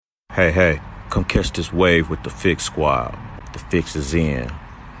Hey, come catch this wave with the Fix Squad. The Fix is in.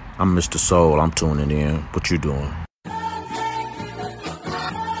 I'm Mr. Soul, I'm tuning in. What you doing?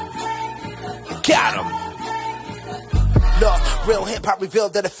 Got him! Look, real hip-hop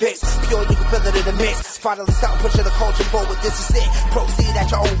revealed that the Fix. Pure, you can feel it in the mix. Finally stop pushing the culture forward, this is it. Proceed at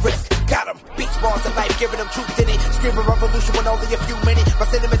your own risk. Got him! Beats, bars, and life, giving them truth in it. Screaming revolution with only a few minutes. My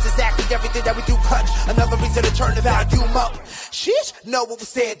sentiments exactly everything that we do clutch. Another reason to turn the volume up. Sheesh, know what we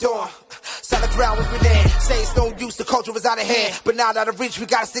stand on. Solid ground when we land. Say it's no use, the culture is out of hand. But not out of reach, we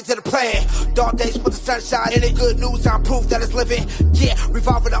gotta stick to the plan. Dark days put the sunshine in it. Good news, I'm proof that it's living. Yeah,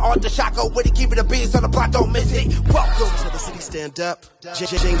 revolving the art, the shot go with it. Keeping the beats on the block, don't miss it. Welcome to the city, stand up.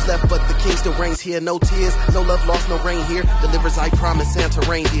 James left, but the king still reigns here. No tears, no love lost, no rain here. Delivers, I promise, Santa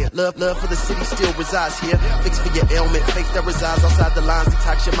reindeer. Love for the city still resides here. Fix for your ailment, faith that resides outside the lines.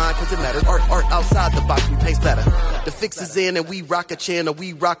 Detox your mind, cause it matters. Art outside the box, we paste better. The fix is in, and we rock a channel.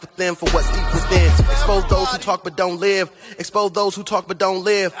 We rock with them for what's deep within. Expose those who talk but don't live. Expose those who talk but don't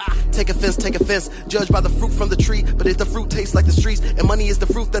live. Take offense, judge by the fruit from the tree. But if the fruit tastes like the streets, and money is the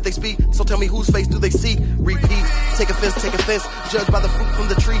fruit that they speak, so tell me whose face do they see? Repeat, take offense, judge by the fruit from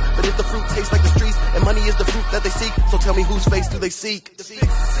the tree. But if the fruit tastes like the streets, and money is the fruit that they seek, so tell me whose face do they seek?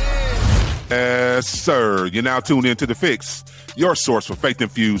 Yes, sir. You're now tuned into The Fix, your source for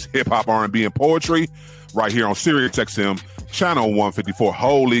faith-infused hip-hop, R&B, and poetry, right here on Sirius XM, Channel 154,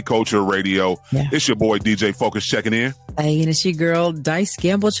 Holy Culture Radio. Yeah. It's your boy, DJ Focus, checking in. Hey, and it's your girl, Dice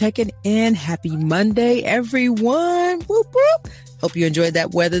Gamble, checking in. Happy Monday, everyone. Whoop, whoop. Hope you enjoyed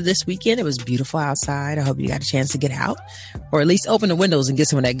that weather this weekend. It was beautiful outside. I hope you got a chance to get out, or at least open the windows and get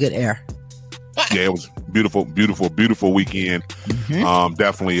some of that good air. Yeah, it was beautiful weekend. Mm-hmm.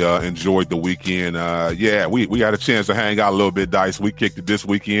 Definitely enjoyed the weekend. We had a chance to hang out a little bit, Dice. We kicked it this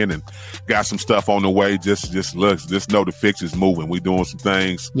weekend and got some stuff on the way. Just know the Fix is moving. We doing some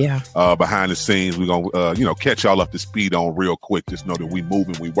things behind the scenes. We're gonna catch y'all up to speed on real quick. Just know that we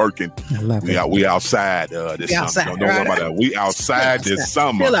moving, we working. We outside this summer. Don't worry about that. We outside this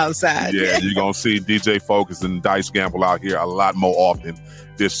summer. Still outside. Yeah, you're gonna see DJ Focus and Dice Gamble out here a lot more often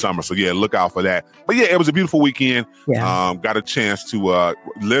this summer. So yeah, look out for that. But yeah, it was a beautiful weekend. Yeah. Got a chance to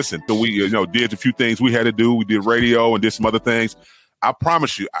listen. So we did a few things we had to do. We did radio and did some other things. I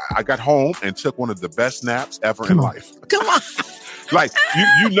promise you, I got home and took one of the best naps ever in life. Come on. Like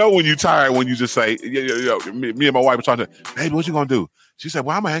you know when you're tired, when you just say, me and my wife were talking, baby, what you gonna do? She said,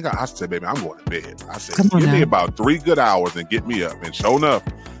 well, I'm gonna hang out. I said, baby, I'm going to bed. I said, give me about 3 good hours and get me up. And sure enough,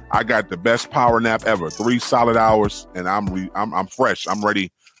 I got the best power nap ever. 3 solid hours, and I'm fresh. I'm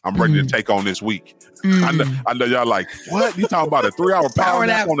ready. I'm ready to take on this week. I know y'all like, what? You talking about a 3-hour power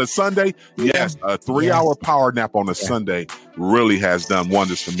nap on a Sunday? Yeah. Yes, a 3-hour power nap on a Sunday really has done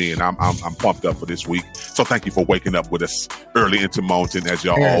wonders for me, and I'm pumped up for this week. So thank you for waking up with us early into Mountain, as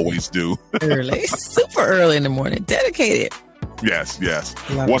y'all always do. Early, super early in the morning, dedicated. Yes.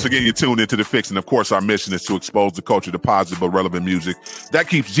 Once again, you're tuned into The Fix. And of course, our mission is to expose the culture to positive but relevant music that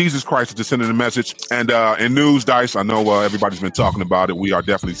keeps Jesus Christ at the center of the message. And in news, Dice, I know everybody's been talking about it. We are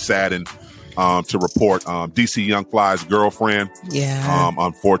definitely saddened to report DC Young Fly's girlfriend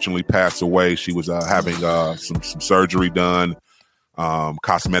unfortunately passed away. She was having some surgery done,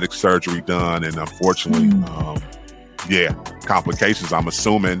 cosmetic surgery done. And unfortunately, complications, I'm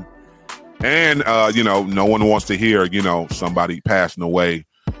assuming. And, no one wants to hear, somebody passing away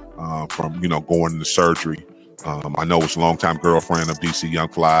from, going into surgery. I know it's a longtime girlfriend of DC Young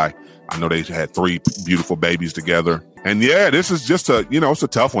Fly. I know they had 3 beautiful babies together. And this is just it's a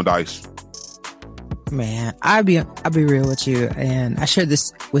tough one, Dice. Man, I'll be real with you. And I shared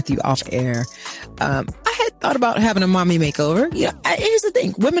this with you off air. I had thought about having a mommy makeover. Here's the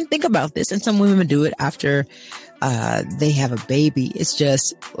thing. Women think about this, and some women do it after they have a baby. It's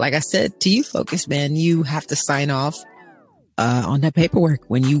just, like I said to you, Focus, man, you have to sign off on that paperwork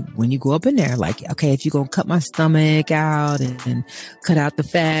when you go up in there. Like, okay, if you're going to cut my stomach out and cut out the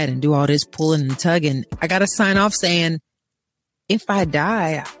fat and do all this pulling and tugging, I got to sign off saying, if I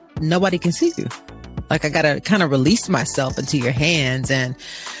die, nobody can see you. Like, I got to kind of release myself into your hands. And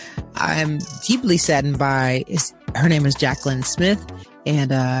I'm deeply saddened by, her name is Jacqueline Smith.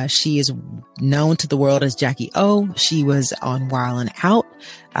 And she is known to the world as Jackie O. She was on Wild 'N Out.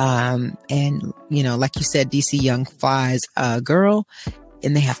 And, like you said, DC Young Fly's girl.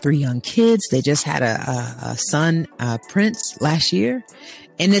 And they have 3 young kids. They just had a son, Prince, last year.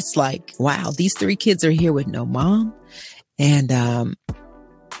 And it's like, wow, these 3 kids are here with no mom. And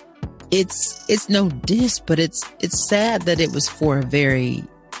it's no diss, but it's sad that it was for a very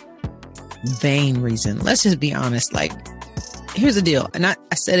vain reason. Let's just be honest. Like, here's the deal. And I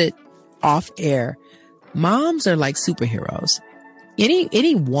said it off air. Moms are like superheroes.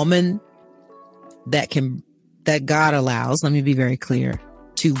 any woman that God allows, let me be very clear,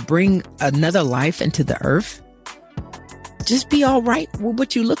 to bring another life into the earth, just be all right with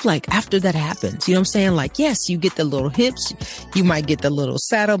what you look like after that happens. You know what I'm saying? Like, yes, you get the little hips, you might get the little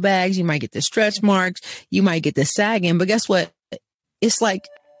saddlebags, you might get the stretch marks, you might get the sagging, but guess what? It's like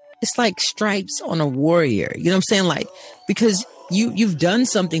stripes on a warrior. You know what I'm saying? Like, because you've done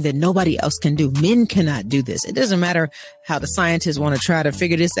something that nobody else can do. Men cannot do this. It doesn't matter how the scientists want to try to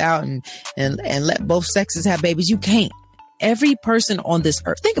figure this out and let both sexes have babies. You can't. Every person on this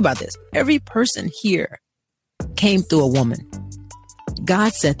earth, think about this. Every person here came through a woman.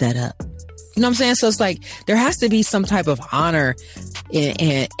 God set that up. You know what I'm saying? So it's like, there has to be some type of honor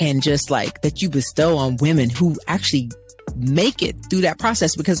and just like that you bestow on women who actually make it through that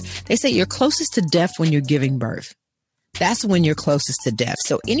process, because they say you're closest to death when you're giving birth. That's when you're closest to death.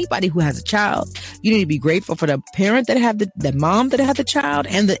 So anybody who has a child, you need to be grateful for the parent that had the mom that had the child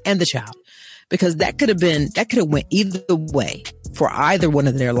and the child, because that could have went either way for either one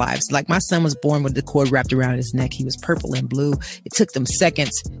of their lives. Like my son was born with the cord wrapped around his neck. He was purple and blue. It took them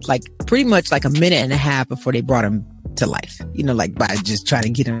seconds, like pretty much like a minute and a half before they brought him to life, you know, like by just trying to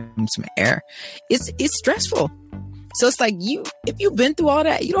get him some air. It's stressful. So it's like if you've been through all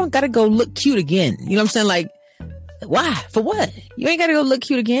that, you don't got to go look cute again. You know what I'm saying? Like, why? For what? You ain't got to go look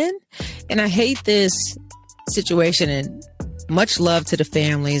cute again. And I hate this situation, and much love to the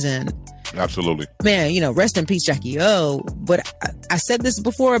families. And absolutely, man, you know, rest in peace, Jackie O. But I said this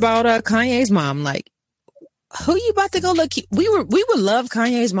before about Kanye's mom. Like, who you about to go look cute? We would love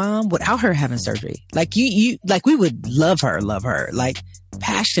Kanye's mom without her having surgery. Like you like we would love her like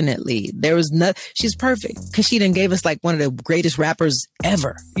passionately. There was she's perfect because she done gave us like one of the greatest rappers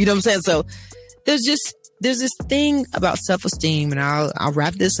ever. You know what I'm saying? So there's this thing about self-esteem, and I'll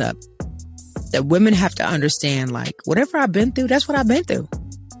wrap this up, that women have to understand, like, whatever I've been through, that's what I've been through.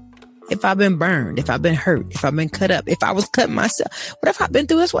 If I've been burned, if I've been hurt, if I've been cut up, if I was cutting myself, whatever I've been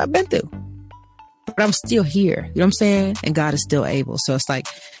through, that's what I've been through. But I'm still here. You know what I'm saying? And God is still able. So it's like,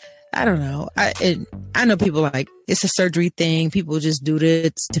 I don't know. I know people like, it's a surgery thing. People just do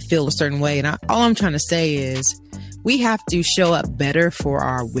this to feel a certain way. And all I'm trying to say is we have to show up better for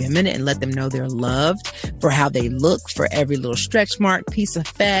our women and let them know they're loved for how they look, for every little stretch mark, piece of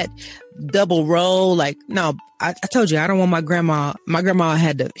fat, double roll. Like, no, I told you, I don't want my grandma. My grandma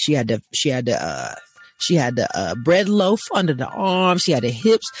had the bread loaf under the arm. She had the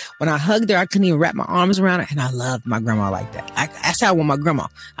hips. When I hugged her, I couldn't even wrap my arms around her. And I loved my grandma like that. That's how I want my grandma.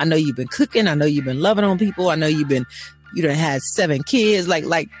 I know you've been cooking. I know you've been loving on people. I know you done had 7 kids. Like, you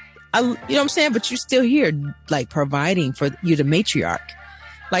know what I'm saying? But you're still here, like, providing for you, the matriarch.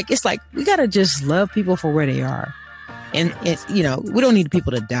 Like, it's like, we got to just love people for where they are. And it's, you know, we don't need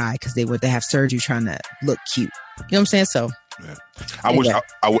people to die because they have surgery trying to look cute. You know what I'm saying? So, yeah.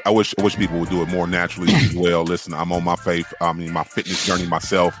 I wish people would do it more naturally as well. Listen, I'm on my fitness journey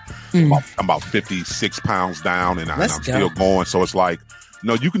myself. I'm about 56 pounds down, and I'm still going. So it's like,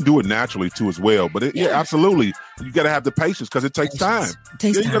 no, you can do it naturally too as well. But yeah, absolutely, you got to have the patience because it takes time.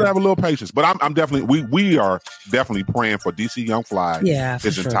 You got to have a little patience. But I'm definitely, we are definitely praying for DC Young Fly,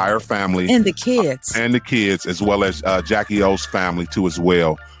 his entire family, and the kids, as well as Jackie O's family too as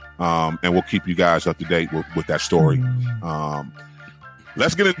well. And we'll keep you guys up to date with that story.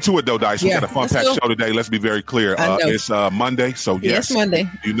 Let's get into it though, Dice. We got a fun-packed show today. Let's be very clear. It's Monday, so yes, Monday.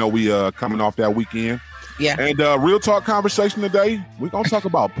 You know we coming off that weekend. Yeah. And real talk conversation today, we're going to talk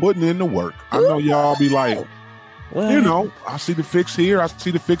about putting in the work. I know y'all be like, you know, I see the fix here, I see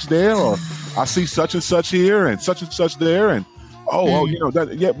the fix there, or I see such and such here and such there. And, you know,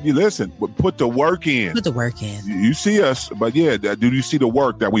 you listen, put the work in. Put the work in. You see us, but do you see the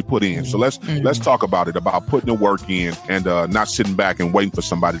work that we put in? So let's talk about it, about putting the work in and not sitting back and waiting for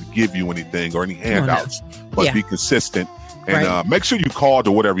somebody to give you anything or any handouts, but be consistent. And make sure you call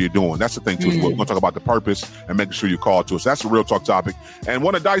to whatever you're doing. That's the thing, too. We're going to talk about the purpose and making sure you call to us. That's a real talk topic. And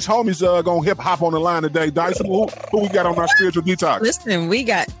one of Dice homies going to hip-hop on the line today. Dice, who we got on our spiritual detox?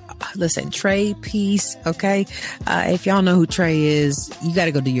 Listen, Trey Peace, okay? If y'all know who Trey is, you got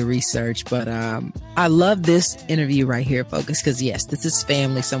to go do your research. But I love this interview right here, folks, because, yes, this is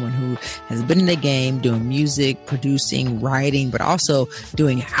family, someone who has been in the game doing music, producing, writing, but also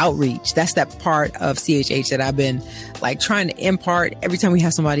doing outreach. That's that part of CHH that I've been, like, trying to impart. Every time we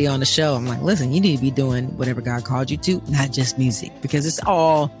have somebody on the show, I'm like, listen, you need to be doing whatever God called you to, not just music, because it's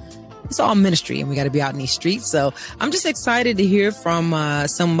all ministry and we got to be out in these streets. So I'm just excited to hear from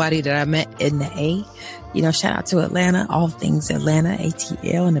somebody that I met in the A. You know, shout out to Atlanta, all things Atlanta,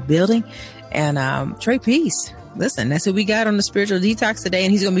 ATL in the building. And Trey Peace. Listen, that's who we got on the spiritual detox today.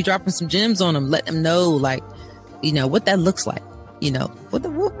 And he's going to be dropping some gems on them, letting them know, like, you know, what that looks like.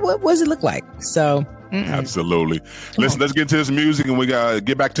 what does it look like? So. Absolutely. Let's get into this music and we got to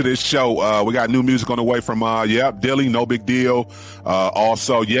get back to this show. We got new music on the way from Dilly, No Big Deal.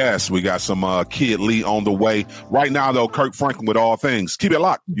 Also, yes, we got some Kid Lee on the way. Right now, though, Kirk Franklin with All Things. Keep it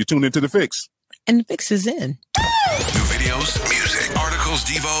locked. You tuned into The Fix. And The Fix is in. New videos, music, articles,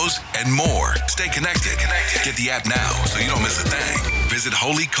 devos, and more. Stay connected. Get the app now so you don't miss a thing. Visit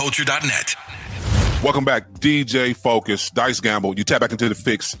holyculture.net. Welcome back, DJ Focus, Dice Gamble. You tap back into The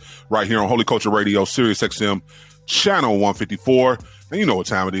Fix right here on Holy Culture Radio, Sirius XM, channel 154. And you know what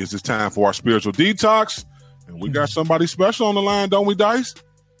time it is. It's time for our spiritual detox. And we got somebody special on the line, don't we, Dice?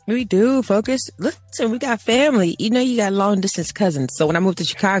 We do, Focus. Listen, we got family. You got long-distance cousins. So when I moved to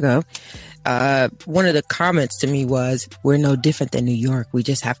Chicago, one of the comments to me was, we're no different than New York. We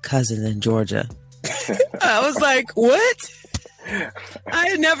just have cousins in Georgia. I was like, what? I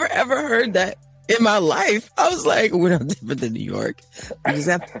had never, ever heard that. In my life, I was like, we're no different than New York. We just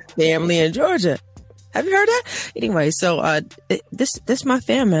have family in Georgia. Have you heard that? Anyway, so this my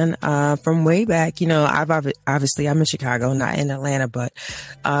fam, man, from way back. Obviously I'm in Chicago, not in Atlanta, but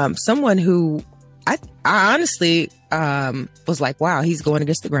someone who I honestly was like, wow, he's going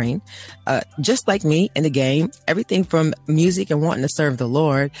against the grain, just like me in the game. Everything from music and wanting to serve the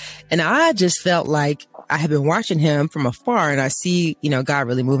Lord, and I just felt like I have been watching him from afar and I see, God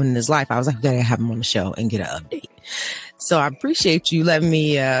really moving in his life. I was like, we gotta have him on the show and get an update. So I appreciate you letting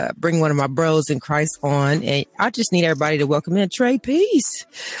me bring one of my bros in Christ on. And I just need everybody to welcome in Trey Peace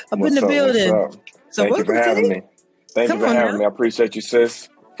up in the building. So thank you for having me. Thank you for having me. I appreciate you, sis.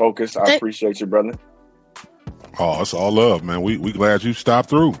 Focus. I appreciate you, brother. Oh, it's all love, man. We glad you stopped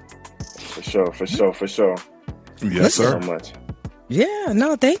through. For sure. Yes, sir. So much. Yeah,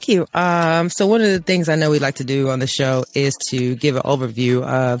 no, thank you. So one of the things I know we like to do on the show is to give an overview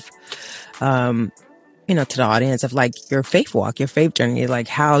of, to the audience of like your faith walk, your faith journey. Like,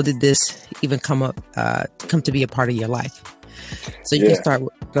 how did this even come to be a part of your life? So you can start.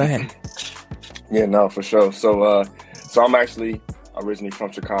 Go ahead. Yeah, no, for sure. So I'm actually originally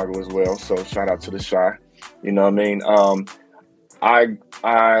from Chicago as well. So shout out to the Chi. You know what I mean?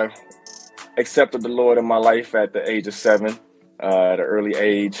 I accepted the Lord in my life at the age of 7. At an early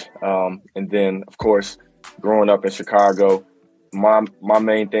age. And then, of course, growing up in Chicago, my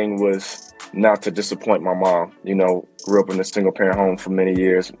main thing was not to disappoint my mom. Grew up in a single parent home for many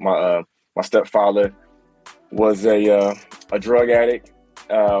years. My stepfather was a drug addict.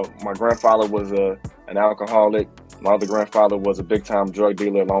 My grandfather was an alcoholic. My other grandfather was a big time drug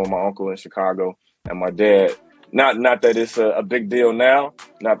dealer along with my uncle in Chicago. And my dad, not that it's a big deal now,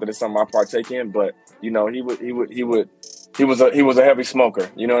 not that it's something I partake in, but he was a heavy smoker,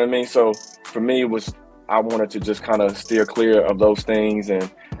 you know what I mean? So for me, I wanted to just kind of steer clear of those things.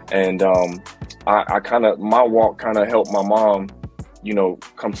 And my walk kind of helped my mom,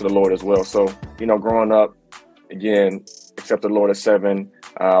 come to the Lord as well. So, growing up, again, accepted the Lord at 7,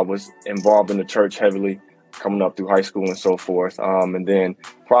 was involved in the church heavily, coming up through high school and so forth. And then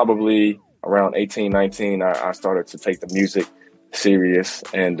probably around 18, 19, I started to take the music serious.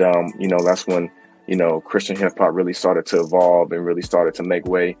 And, that's when, Christian hip hop really started to evolve and really started to make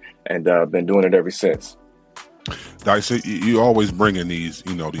way, and been doing it ever since. Dice, you always bringing these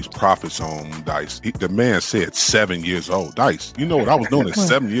prophets on, Dice. The man said 7 years old. Dice, you know what I was doing at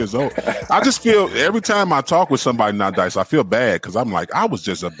 7 years old? I just feel every time I talk with somebody now, Dice, I feel bad because I'm like, I was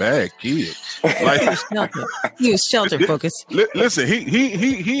just a bad kid. Like he was sheltered, Focus. Listen,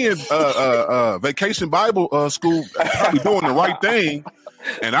 he in Vacation Bible school, probably doing the right thing.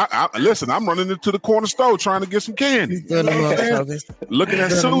 And I listen, I'm running into the corner store trying to get some candy. Looking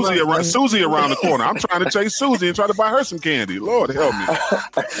at Susie around the corner. I'm trying to chase Susie and try to buy her some candy. Lord help me.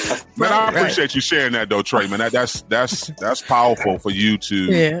 Man, I appreciate you sharing that though, Trey. Man, that's powerful for you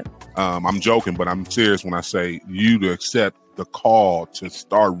to I'm joking, but I'm serious when I say you to accept the call to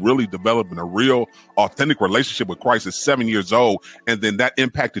start really developing a real authentic relationship with Christ at 7 years old, and then that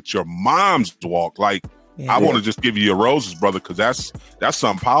impacted your mom's walk. Like, I want to just give you your roses, brother, because that's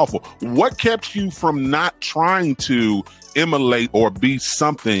something powerful. What kept you from not trying to emulate or be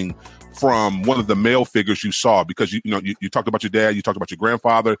something from one of the male figures you saw? Because you talked about your dad, you talked about your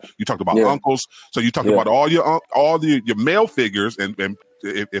grandfather, you talked about uncles, so you talked about all your male figures, and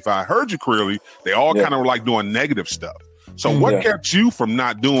if I heard you clearly, they all kind of were like doing negative stuff. So what kept you from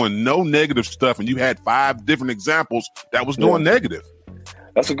not doing no negative stuff, and you had 5 different examples that was doing negative?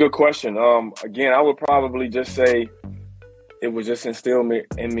 That's a good question. Again, I would probably just say it was just instilled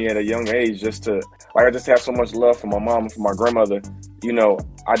in me at a young age, just to, like, I just have so much love for my mom and for my grandmother.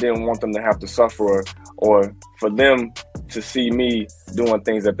 I didn't want them to have to suffer or for them to see me doing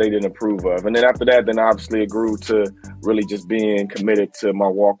things that they didn't approve of. And then after that, then obviously it grew to really just being committed to my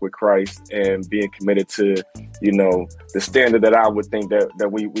walk with Christ and being committed to, you know, the standard that I would think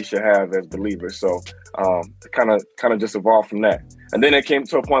that we should have as believers. So kind of just evolved from that. And then it came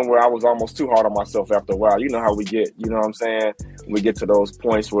to a point where I was almost too hard on myself after a while. You know how we get, you know what I'm saying? We get to those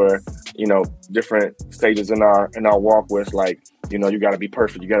points where, you know, different stages in our walk where it's like, you know, you got to be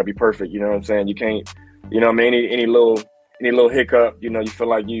perfect. You got to be perfect. You know what I'm saying? You can't, you know what I mean? Any little hiccup, you know, you feel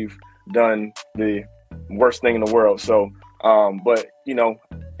like you've done the worst thing in the world. So, but, you know,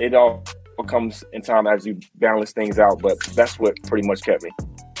 it all comes in time as you balance things out. But that's what pretty much kept me.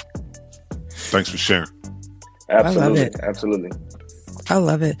 Thanks for sharing. Absolutely. I love it. Absolutely. I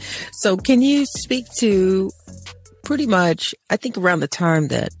love it. So can you speak to pretty much, I think around the time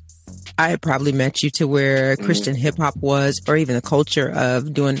that I had probably met you to where Christian hip hop was, or even the culture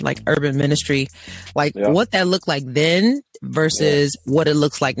of doing like urban ministry, like what that looked like then versus what it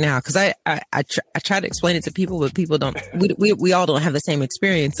looks like now. Cause I try to explain it to people, but people don't, we all don't have the same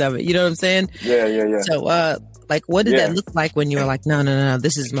experience of it. You know what I'm saying? Yeah. So, like, what did that look like when you were like, no,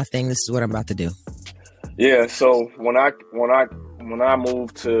 this is my thing. This is what I'm about to do. Yeah. So when I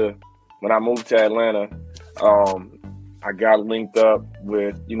moved to Atlanta, I got linked up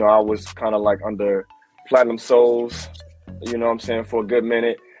with, you know, I was kind of like under Platinum Souls, you know what I'm saying, for a good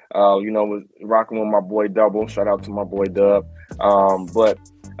minute. You know, was rocking with my boy Double. Shout out to my boy Dub. But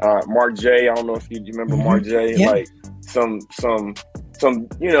Mark J, I don't know if you remember Mark J, like some,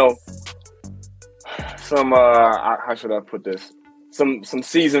 you know, how should I put this? Some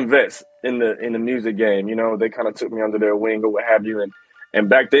seasoned vets in the music game, you know, they kind of took me under their wing or what have you. And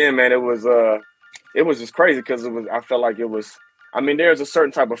back then, man, it was just crazy because I felt like it was, I mean, there's a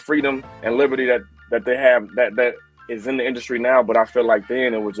certain type of freedom and liberty that they have that is in the industry now. But I feel like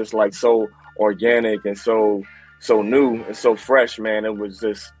then it was just like so organic and so new and so fresh, man. It was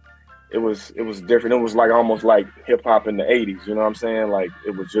just, it was different. It was like almost like hip hop in the 80s. You know what I'm saying? Like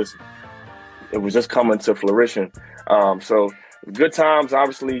it was just coming to fruition. So good times,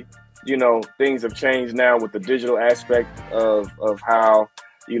 obviously, you know, things have changed now with the digital aspect of how,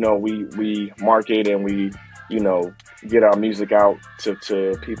 you know, we market and we, you know, get our music out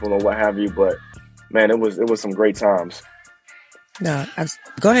to people or what have you. But man, it was some great times. No,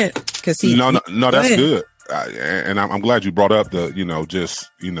 go ahead. No, that's good. And I'm glad you brought up the, you know, just,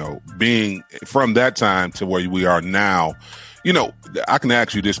 you know, being from that time to where we are now. You know, I can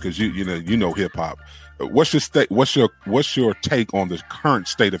ask you this because you know hip hop. What's your take on the current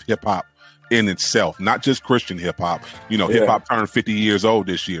state of hip hop in itself, not just Christian hip hop? You know, hip hop turned 50 years old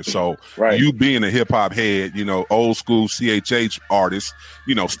this year. So you being a hip hop head, you know, old school CHH artist,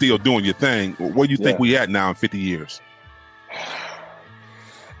 you know, still doing your thing. Where do you think we at now in 50 years?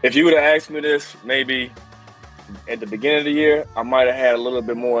 If you would have asked me this maybe at the beginning of the year, I might have had a little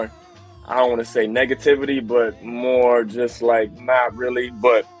bit more, I don't want to say negativity, but more just like not really.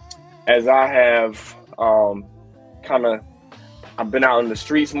 But as I have I've been out in the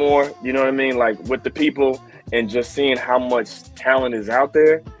streets more, you know what I mean? Like with the people and just seeing how much talent is out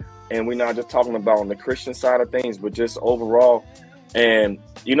there. And we're not just talking about on the Christian side of things, but just overall. And,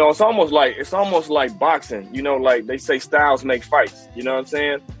 you know, it's almost like boxing, you know, like they say styles make fights, you know what I'm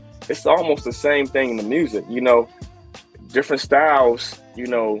saying? It's almost the same thing in the music, you know, different styles, you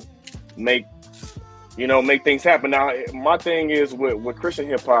know, make things happen. Now, my thing is with Christian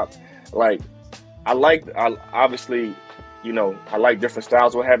hip hop, like I obviously, you know, I like different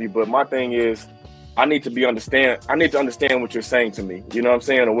styles, what have you, but my thing is I need to understand what you're saying to me, you know what I'm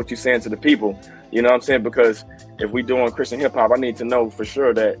saying, or what you're saying to the people, you know what I'm saying, because if we doing Christian hip hop, I need to know for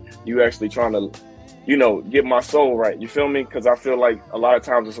sure that you actually trying to, you know, get my soul right, you feel me? Because I feel like a lot of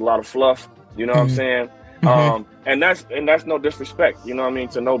times it's a lot of fluff, you know what I'm saying, and that's no disrespect, you know what I mean,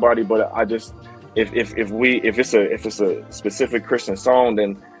 to nobody, but I just if it's a specific Christian song,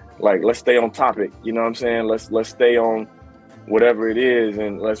 then like let's stay on topic, you know what I'm saying, let's stay on whatever it is,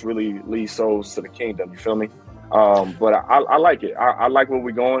 and let's really lead souls to the kingdom. You feel me? But I like it. I like where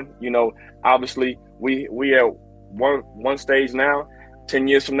we're going. You know, obviously we at one stage now. 10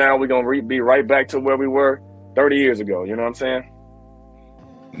 years from now, we're gonna be right back to where we were 30 years ago. You know what I'm saying?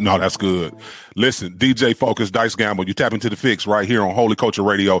 No, that's good. Listen, DJ Focus, Dice Gamble, you tap into The Fix right here on Holy Culture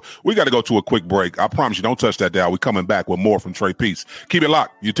Radio. We got to go to a quick break. I promise you, don't touch that dial. We're coming back with more from Trey Peace. Keep it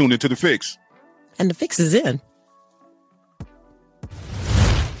locked. You tuned into The Fix. And The Fix is in.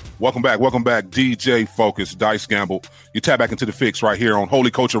 Welcome back, DJ Focus, Dice Gamble. You tap back into the fix right here on Holy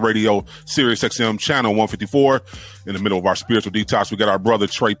Culture Radio, Sirius XM, channel 154. In the middle of our spiritual detox, we got our brother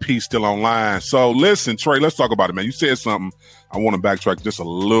Trey P still online. So listen, Trey, let's talk about it, man. You said something. I want to backtrack just a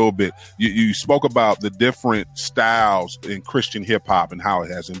little bit. You spoke about the different styles in Christian hip hop and how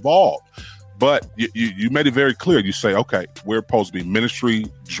it has evolved. But you made it very clear. You say, okay, we're supposed to be ministry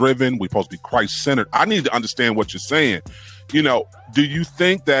driven. We're supposed to be Christ centered. I need to understand what you're saying. You know, do you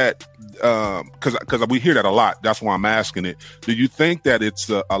think that, because we hear that a lot, that's why I'm asking it. Do you think that it's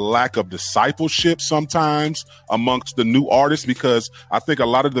a lack of discipleship sometimes amongst the new artists? Because I think a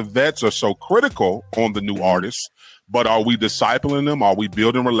lot of the vets are so critical on the new artists, but are we discipling them? Are we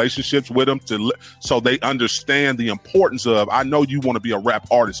building relationships with them so they understand the importance of, I know you want to be a rap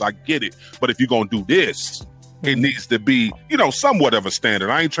artist, I get it, but if you're going to do this, it needs to be, you know, somewhat of a standard.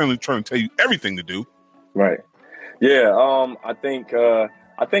 I ain't trying to tell you everything to do. Right. Yeah, I think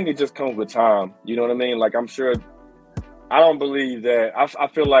it just comes with time. You know what I mean? Like, I'm sure, I don't believe that, I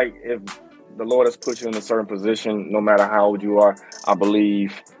feel like if the Lord has put you in a certain position, no matter how old you are, I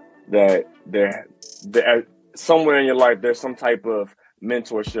believe that there somewhere in your life, there's some type of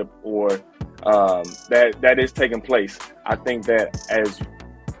mentorship or that is taking place. I think that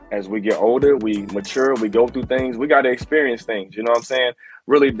as we get older, we mature, we go through things, we got to experience things. You know what I'm saying?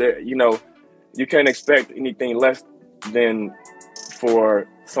 Really, you can't expect anything less than for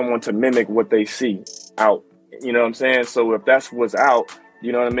someone to mimic what they see out. You know what I'm saying? So if that's what's out,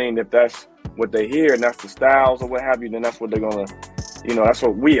 you know what I mean? If that's what they hear and that's the styles or what have you, then that's what they're going to, that's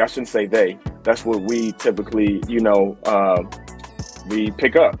what I shouldn't say they, that's what we typically, we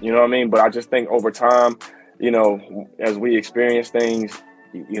pick up, you know what I mean? But I just think over time, as we experience things,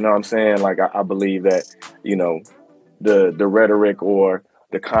 you know what I'm saying? Like, I believe that, the rhetoric or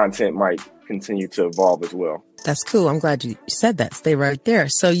the content might continue to evolve as well. That's cool. I'm glad you said that. Stay right there.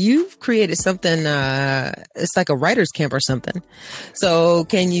 So you've created something, it's like a writer's camp or something. So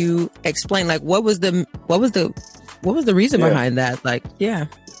can you explain, like, what was the reason behind that? Like, yeah.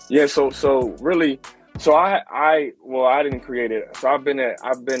 Yeah. So really, I didn't create it. So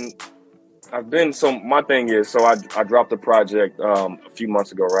so my thing is, so I dropped the project, a few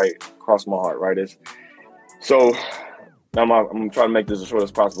months ago, right? Cross My Heart, right? I'm trying to make this as short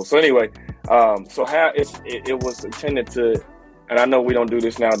as possible. So anyway, it was intended to, and I know we don't do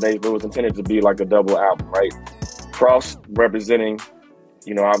this nowadays, but it was intended to be like a double album, right? Cross representing,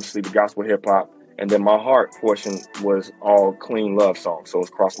 obviously the gospel hip hop, and then my heart portion was all clean love songs. So it's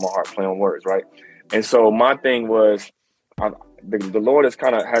Cross My Heart, play on words, right? And so my thing was, the Lord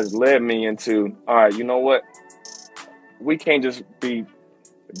has led me into, all right, you know what? We can't just be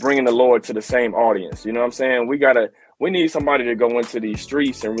bringing the Lord to the same audience. You know what I'm saying? We need somebody to go into these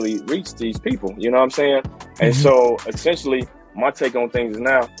streets and really reach these people. You know what I'm saying? Mm-hmm. And so essentially my take on things is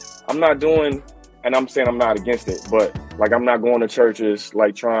now I'm not doing, and I'm saying I'm not against it, but like, I'm not going to churches,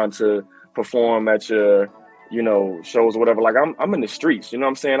 like trying to perform at your, shows or whatever. Like I'm in the streets, you know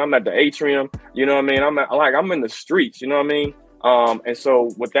what I'm saying? I'm at the atrium, you know what I mean? I'm in the streets, you know what I mean? And so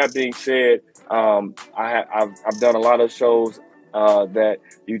with that being said, I've done a lot of shows that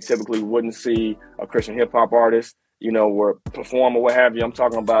you typically wouldn't see a Christian hip hop artist, or perform or what have you. I'm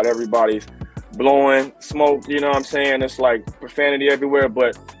talking about everybody's blowing smoke, you know what I'm saying? It's like profanity everywhere,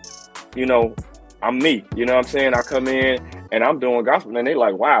 but, I'm me, you know what I'm saying? I come in and I'm doing gospel and they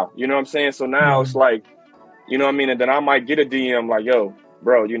like, wow, you know what I'm saying? So now it's like, you know what I mean? And then I might get a DM like, yo,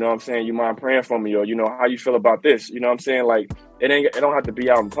 bro, you know what I'm saying? You mind praying for me? Or, how you feel about this? You know what I'm saying? Like, it don't have to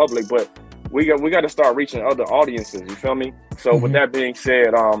be out in public, but we got to start reaching other audiences. You feel me? So with that being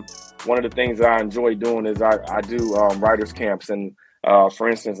said, one of the things that I enjoy doing is I do writers camps. And for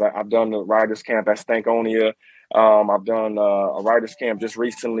instance, I've done the writers camp at Stankonia. I've done a writers camp just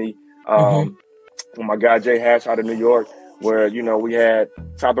recently with my guy Jay Hatch out of New York, where, we had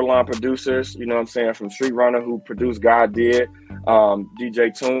top of the line producers, you know what I'm saying, from Street Runner, who produced God Did,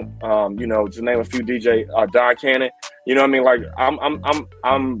 DJ Toon, to name a few, DJ Don Cannon. You know what I mean? Like,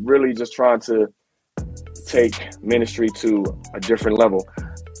 I'm really just trying to take ministry to a different level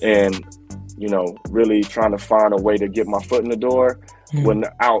and, really trying to find a way to get my foot in the door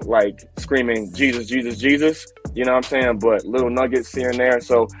without like screaming, Jesus, Jesus, Jesus, you know what I'm saying? But little nuggets here and there.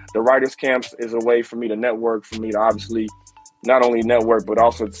 So the writers camps is a way for me to network, for me to obviously not only network, but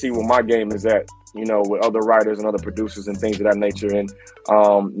also see where my game is at, with other writers and other producers and things of that nature, and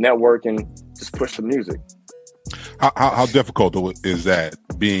network and just push the music. How difficult is that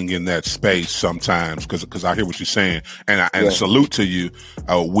being in that space sometimes, because I hear what you're saying, and salute to you.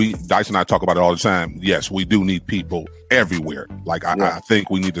 Dice and I talk about it all the time. Yes, we do need people everywhere. Like I think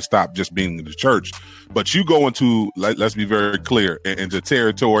we need to stop just being in the church. But you go into, let's be very clear, into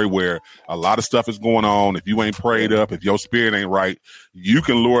territory where a lot of stuff is going on. If you ain't prayed up, if your spirit ain't right, you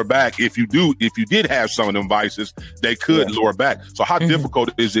can lure back. If you did have some of them vices, they could lure back. So how difficult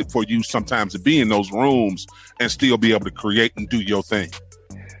is it for you sometimes to be in those rooms and still be able to create and do your thing?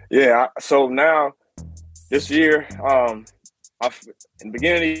 Yeah. So now this year, in the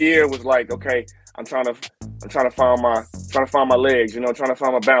beginning of the year, was like, okay, I'm trying to find my legs, trying to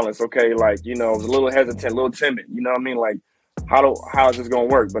find my balance. Okay. Like, I was a little hesitant, a little timid, you know what I mean? Like, how is this going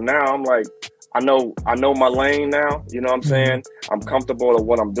to work? But now I'm like, I know my lane now, you know what I'm saying? I'm comfortable with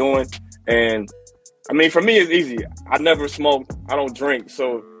what I'm doing. And I mean, for me, it's easy. I never smoked. I don't drink.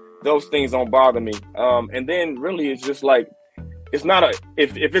 So those things don't bother me. And then really it's just like, it's not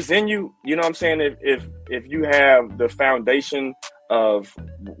if it's in you, you know what I'm saying? If you have the foundation of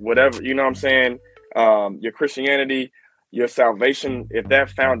whatever, you know what I'm saying? Your Christianity, your salvation, if that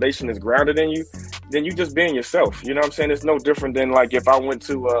foundation is grounded in you, then you just being yourself. You know what I'm saying? It's no different than like if I went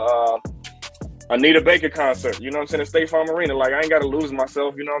to a Anita Baker concert, you know what I'm saying, at State Farm Arena. Like, I ain't got to lose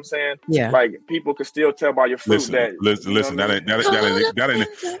myself, you know what I'm saying? Yeah. Like, people can still tell by your fruit listen, that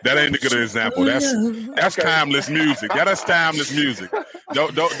ain't a good example. That's timeless music. That's timeless music.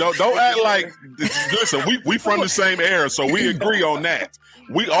 Don't act like, listen, we from the same era, so we agree on that.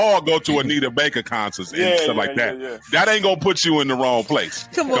 We all go to Anita Baker concerts and stuff like that. Yeah. That ain't gonna put you in the wrong place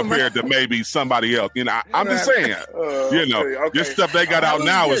compared to maybe somebody else. I'm just saying, this stuff they got out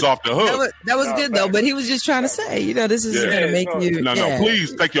now is off the hook. That was good though, but he was just trying to say, this is gonna make you. No,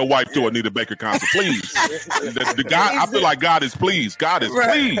 please take your wife to Anita Baker concert, please. the God, I feel like God is pleased. God is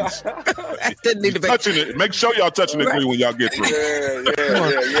pleased. Touching it. Make sure y'all touch and agree when y'all get through.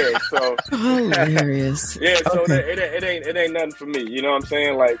 Yeah. So hilarious. Yeah, so it ain't nothing for me. You know what I'm saying?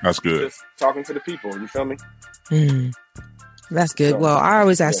 Like, that's good. Just talking to the people. You feel me? That's good. Well, I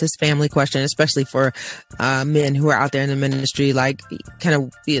always ask this family question, especially for men who are out there in the ministry. Like,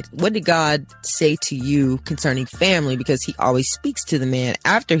 what did God say to you concerning family? Because he always speaks to the man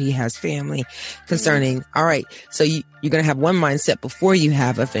after he has family concerning, all right, so you're going to have one mindset before you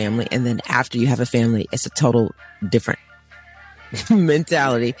have a family. And then after you have a family, it's a total different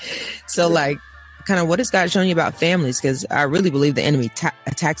mentality. So like, kind of what has God shown you about families? Because I really believe the enemy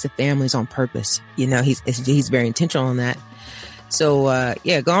attacks the families on purpose. He's very intentional on that. So,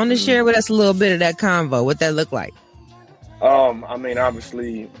 go on to share with us a little bit of that convo. What that look like? I mean,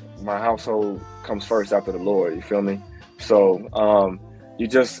 obviously, my household comes first after the Lord. You feel me? So, you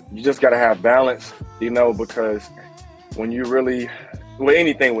just got to have balance, because when you really, with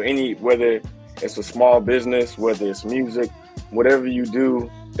anything, whether it's a small business, whether it's music, whatever you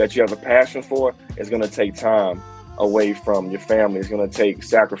do that you have a passion for, it's going to take time away from your family. It's going to take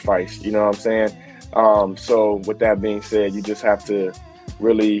sacrifice. You know what I'm saying? So with that being said, you just have to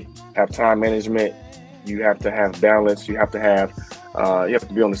really have time management. You have to have balance. You have to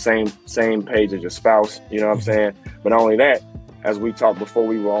be on the same page as your spouse. You know what I'm saying? But not only that, as we talked before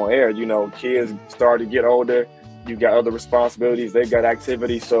we were on air, kids start to get older. You got other responsibilities. They got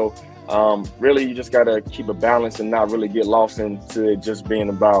activities. So really, you just got to keep a balance and not really get lost into it just being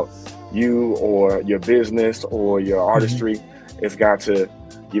about you or your business or your artistry.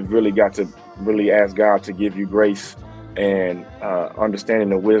 You've really got to really ask God to give you grace and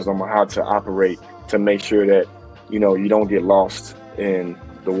understanding and wisdom on how to operate to make sure that, you don't get lost in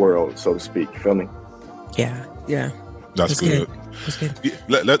the world, so to speak. You feel me? Yeah. That's good. That's good.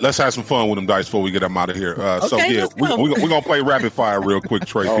 Let's have some fun with them, Dice, before we get them out of here. We're gonna play rapid fire real quick,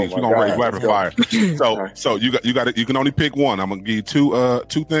 Trey. We're gonna raise rapid fire. So you can only pick one. I'm gonna give you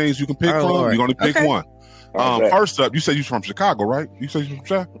two things you can pick from. Lord. You're gonna pick one. First up, you said you're from Chicago, right? You said you're from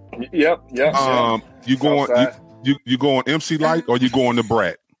Chicago? Yep. You going MC Light or you going to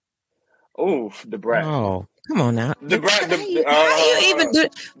Brat? Oh, the Brat. Oh, come on now. The Brat. How you even do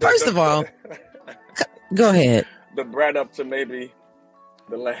it? First of all, go ahead. The Brat up to maybe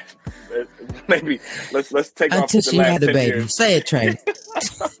the last. Maybe let's take until off the she last had a 10 baby. years. Say it, Trey.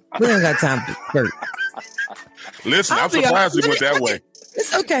 We don't got time to flirt. Listen, I'm surprised it went that way.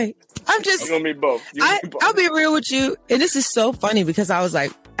 It's okay. I'm just. You're gonna be both. I'll be real with you, and this is so funny because I was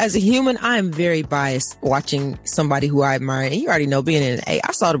like, as a human, I am very biased watching somebody who I admire. And you already know, being in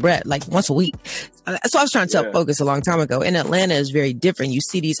I saw the Brat like once a week. So I was trying to tell Focus a long time ago. In Atlanta, is very different. You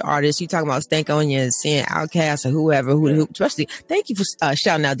see these artists. You talking about Stankonia and seeing Outkast or whoever, who especially. Thank you for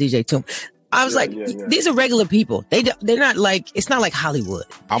shouting out DJ Toom. I was these are regular people. They're not like, it's not like Hollywood.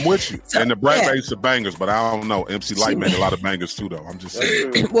 I'm with you. So, and the Brat Bass are bangers, but I don't know. MC Lyte made a lot of bangers too, though. I'm just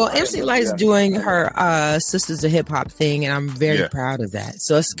saying. Well, MC Lyte's doing her Sisters of Hip Hop thing, and I'm very proud of that.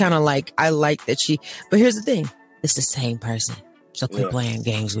 So it's kind of like, I like that but here's the thing. It's the same person. So quit playing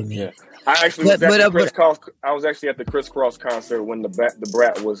games with me. Yeah. I actually was at the Criss Cross concert when the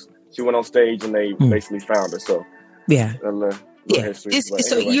Brat she went on stage and they basically found her. So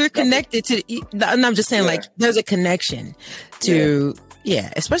so you're connected to, and I'm just saying, like, there's a connection to,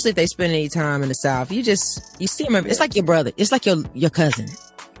 especially if they spend any time in the South. You see them. It's like your brother. It's like your cousin.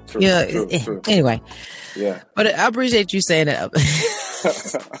 True, true. Anyway. Yeah. But I appreciate you saying that.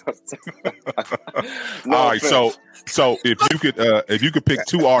 All right. So if you could pick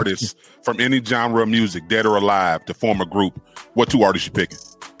two artists from any genre of music, dead or alive, to form a group, what two artists you picking?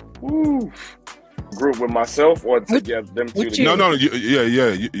 Ooh. Group with myself or together them two together? No,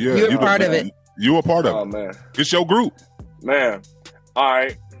 you're part of it. You a part of it. Oh man. It's your group. Man. All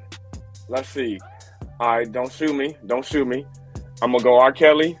right. Let's see. All right, don't shoot me. I'm gonna go R.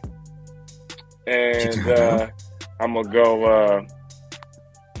 Kelly. And I'm gonna go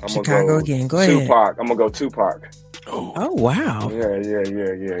Chicago again. Go ahead. Tupac. I'm gonna go Tupac. Oh wow! Yeah. I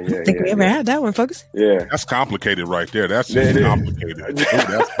think we ever had that one, folks. Yeah, that's complicated right there. That's just complicated. Ooh,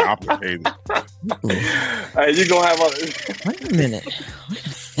 that's complicated. Hey, you gonna have Wait a minute.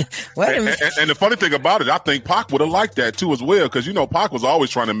 Wait a minute. And the funny thing about it, I think Pac would have liked that too as well, because Pac was always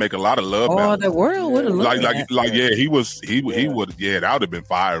trying to make a lot of love. Oh, the world would have like he would. Yeah, that would have been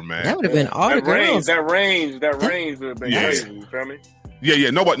fire, man. That would have been all the girls. That range would have been crazy. You feel me? Yeah.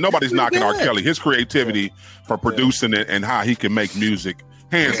 Nobody's knocking R. Kelly. His creativity for producing it and how he can make music,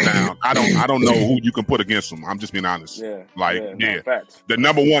 hands down. I don't know who you can put against him. I'm just being honest. The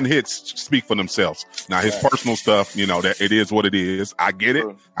number one hits speak for themselves. Now his personal stuff, that it is what it is. I get it.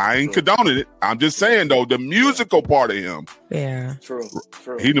 I ain't condoning it. I'm just saying though, the musical part of him. Yeah. True.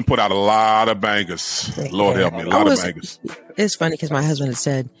 He done put out a lot of bangers. Lord help me, a lot of bangers. It's funny because my husband had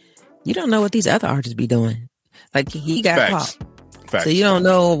said, "You don't know what these other artists be doing." Like he got Facts. So you don't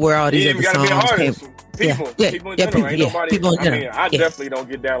know where all these other songs came. People in general. I definitely don't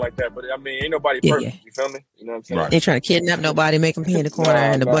get down like that, but I mean, ain't nobody perfect. You feel me? You know what I'm saying? Right. Ain't trying to kidnap nobody, make them pee in the corner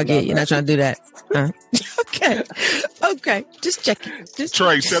in the bucket. You're not trying to do that. Okay. Just checking.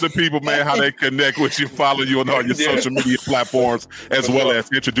 Trey, tell the people, man, how they connect with you, follow you on all your social media platforms, as well as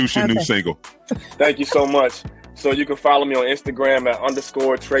introduce your new single. Thank you so much. So you can follow me on Instagram at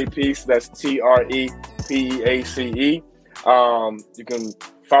 _Trey Peace. That's TREPEACE. You can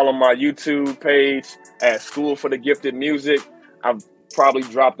follow my YouTube page at School for the Gifted Music. I've probably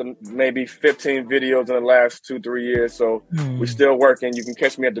dropped maybe 15 videos in the last 2-3 years, so we're still working. You can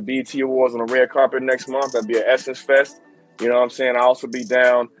catch me at the BET Awards on the red carpet next month. That'll be at Essence Fest. You know what I'm saying? I'll also be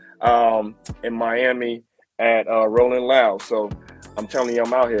down in Miami at Rolling Loud. So I'm telling you,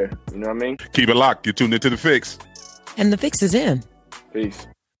 I'm out here. You know what I mean? Keep it locked. You're tuned into The Fix. And The Fix is in. Peace.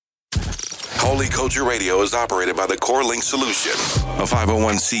 Holy Culture Radio is operated by the Core Link Solution, a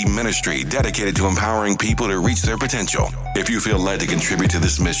 501c ministry dedicated to empowering people to reach their potential. If you feel led to contribute to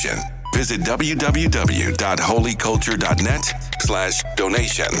this mission, visit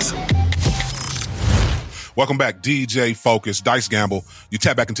www.holyculture.net/donations. Welcome back, DJ Focus, Dice Gamble. You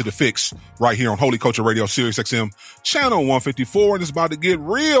tap back into The Fix right here on Holy Culture Radio, Sirius XM, channel 154, and it's about to get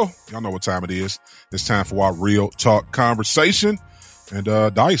real. Y'all know what time it is. It's time for our Real Talk conversation. And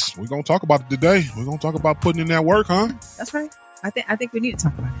Dice, we're going to talk about it today. We're going to talk about putting in that work, huh? That's right. I think we need to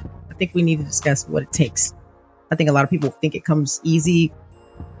talk about it. I think we need to discuss what it takes. I think a lot of people think it comes easy,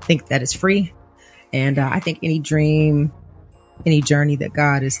 think that it's free. And I think any dream, any journey that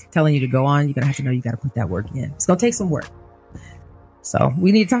God is telling you to go on, you're going to have to know you got to put that work in. It's going to take some work. So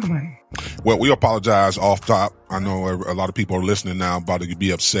we need to talk about it. Well, we apologize off top. I know a lot of people are listening now about to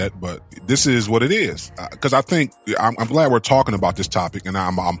be upset, but this is what it is. Because I think I'm glad we're talking about this topic, and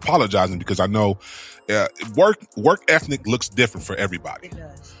I'm apologizing because I know work ethic looks different for everybody. It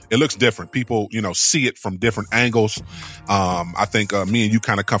does. It looks different. People, see it from different angles. I think me and you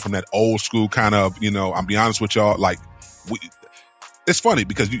kind of come from that old school kind of, I'll be honest with y'all, it's funny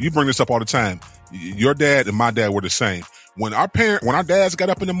because you bring this up all the time. Your dad and my dad were the same. When our dads got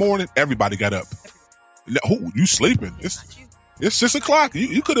up in the morning, everybody got up. Who you sleeping? It's 6 o'clock.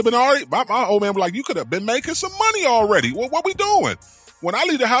 You could have been already. My old man was like, you could have been making some money already. What we doing? When I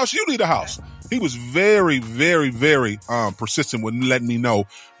leave the house, you leave the house. He was very, very, very persistent with letting me know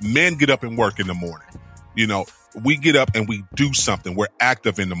men get up and work in the morning. We get up and we do something. We're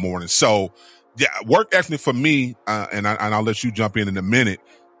active in the morning. So yeah, work ethic for me, and I'll let you jump in a minute.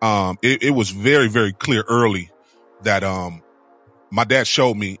 It was very, very clear early that my dad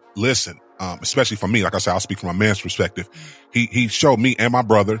showed me, listen, especially for me, like I said, I'll speak from a man's perspective. He showed me and my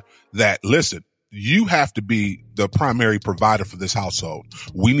brother that, listen, you have to be the primary provider for this household.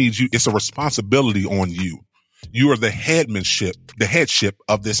 We need you. It's a responsibility on you. You are the headship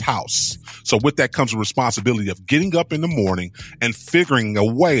of this house. So with that comes a responsibility of getting up in the morning and figuring a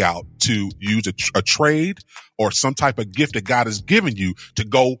way out to use a trade or some type of gift that God has given you to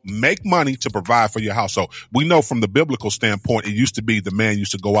go make money to provide for your house. So we know from the biblical standpoint, it used to be the man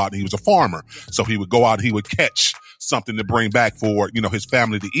used to go out and he was a farmer. So he would go out and he would catch something to bring back for, his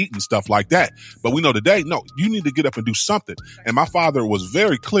family to eat and stuff like that. But we know today, no, you need to get up and do something. And my father was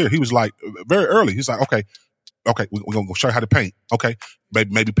very clear. He was like, very early. He's like, okay, we're going to show you how to paint. Okay.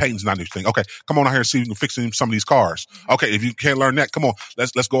 Maybe painting's not your thing. Okay. Come on out here and see if you can fix some of these cars. Okay. If you can't learn that, come on.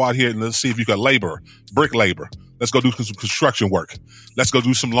 Let's go out here and let's see if you can brick labor. Let's go do some construction work. Let's go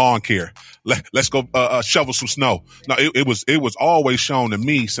do some lawn care. Let's go, shovel some snow. No, it was always shown to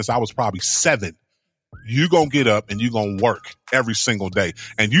me since I was probably 7. You gonna get up and you gonna work every single day.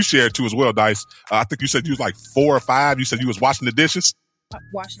 And you shared too as well, Dice. I think you said you was like 4 or 5. You said you was washing the dishes.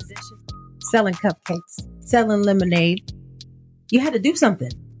 Washing dishes. Selling cupcakes, selling lemonade. You had to do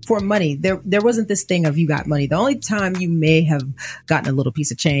something for money. There wasn't this thing of you got money. The only time you may have gotten a little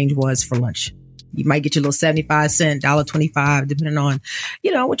piece of change was for lunch. You might get your little 75-cent, $1.25, depending on,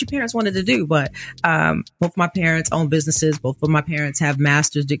 what your parents wanted to do. But both my parents own businesses. Both of my parents have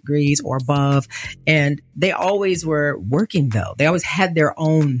master's degrees or above. And they always were working, though. They always had their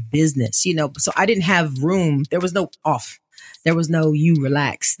own business, So I didn't have room. There was no off. There was no you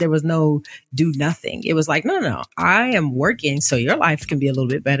relax. There was no do nothing. It was like, no, I am working so your life can be a little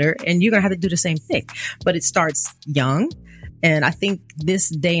bit better and you're going to have to do the same thing. But it starts young. And I think this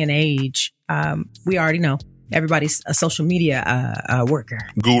day and age, we already know everybody's a social media worker.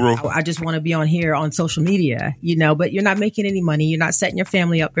 Guru. I just want to be on here on social media, but you're not making any money. You're not setting your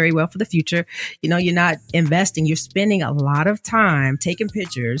family up very well for the future. You're not investing. You're spending a lot of time taking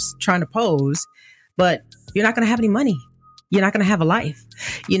pictures, trying to pose, but you're not going to have any money. You're not going to have a life,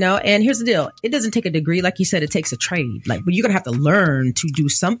 and here's the deal. It doesn't take a degree. Like you said, it takes a trade. But you're going to have to learn to do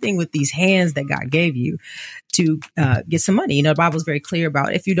something with these hands that God gave you to get some money. The Bible's very clear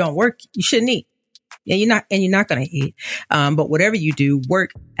about if you don't work, you shouldn't eat. Yeah, you're not going to eat. But whatever you do,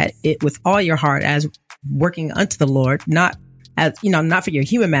 work at it with all your heart as working unto the Lord, not as, not for your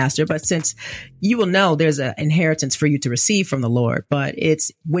human master, but since you will know there's an inheritance for you to receive from the Lord, but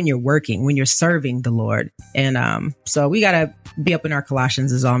it's when you're working, when you're serving the Lord. And so we got to be up in our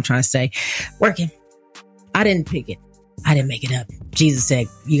Colossians is all I'm trying to say. Working. I didn't pick it. I didn't make it up. Jesus said,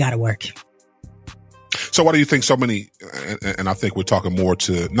 you got to work. So why do you think so many, and I think we're talking more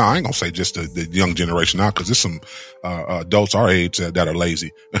to, no, I ain't going to say just the young generation now, because there's some adults our age that are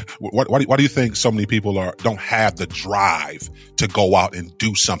lazy. Why do you think so many people don't have the drive to go out and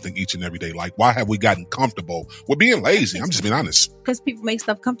do something each and every day? Like, why have we gotten comfortable with being lazy? I'm just being honest. Because people make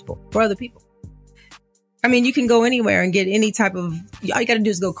stuff comfortable for other people. I mean, you can go anywhere and get any type of, all you got to do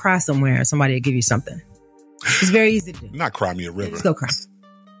is go cry somewhere and somebody will give you something. It's very easy to do. Not cry me a river. Just go cry.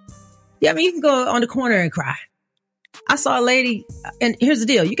 Yeah, I mean, you can go on the corner and cry. I saw a lady, and here's the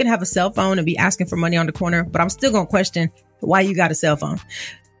deal. You can have a cell phone and be asking for money on the corner, but I'm still going to question why you got a cell phone.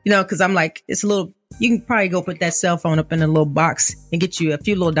 Because I'm like, it's a little, you can probably go put that cell phone up in a little box and get you a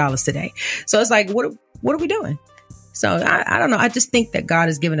few little dollars today. So it's like, what are we doing? So I don't know. I just think that God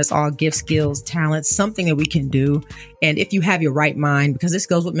has given us all gifts, skills, talents, something that we can do. And if you have your right mind, because this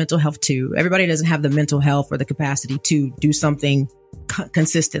goes with mental health too, everybody doesn't have the mental health or the capacity to do something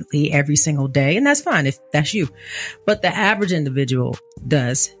consistently every single day. And that's fine if that's you. But the average individual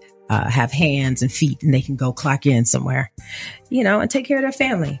does have hands and feet and they can go clock in somewhere, and take care of their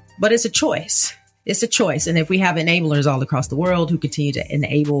family. But it's a choice. It's a choice. And if we have enablers all across the world who continue to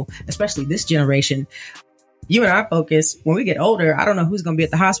enable, especially this generation, you and I focus when we get older. I don't know who's going to be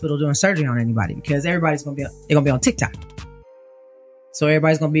at the hospital doing surgery on anybody because everybody's going to be on TikTok. So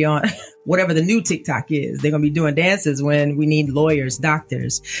everybody's going to be on whatever the new TikTok is. They're going to be doing dances when we need lawyers,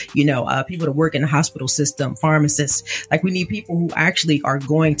 doctors, people to work in the hospital system, pharmacists. Like we need people who actually are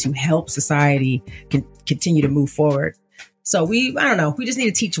going to help society continue to move forward. So I don't know. We just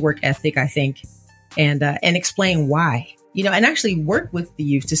need to teach work ethic, I think, and explain why. And actually work with the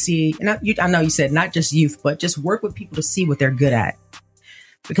youth to see, and I know you said not just youth, but just work with people to see what they're good at.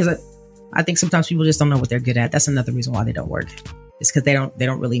 Because I think sometimes people just don't know what they're good at. That's another reason why they don't work. It's because they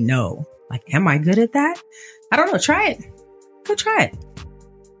don't really know. Like, am I good at that? I don't know. Try it. Go try it.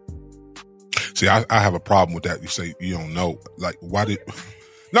 See, I have a problem with that. You say you don't know. Like, why did...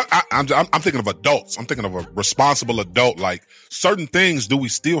 No, I'm thinking of adults. I'm thinking of a responsible adult. Like, certain things do we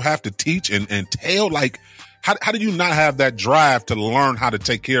still have to teach and tell? Like, How do you not have that drive to learn how to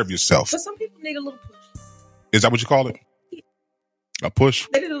take care of yourself? But some people need a little push. Is that what you call it? A push?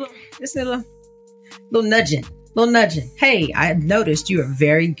 They need a little nudging. Hey, I noticed you are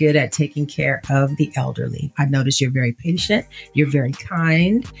very good at taking care of the elderly. I noticed you're very patient. You're very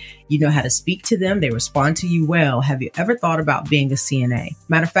kind. You know how to speak to them. They respond to you well. Have you ever thought about being a CNA?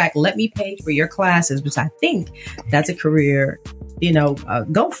 Matter of fact, let me pay for your classes, because I think that's a career,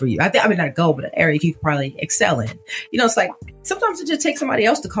 goal for you. I mean, not a goal, but an area you could probably excel in. It's like sometimes it just takes somebody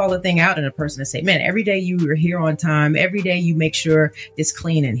else to call a thing out in a person and say, man, every day you are here on time. Every day you make sure it's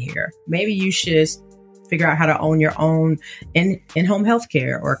clean in here. Maybe you should figure out how to own your own in-home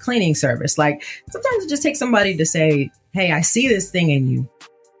healthcare or cleaning service. Like sometimes it just takes somebody to say, hey, I see this thing in you.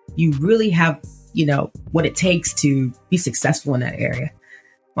 You really have, what it takes to be successful in that area.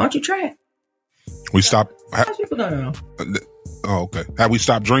 Why don't you try it? We stop. People don't know. Oh, okay. Have we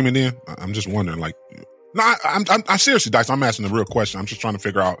stopped dreaming then? I'm just wondering, like, no, I'm seriously, Dice. I'm asking the real question. I'm just trying to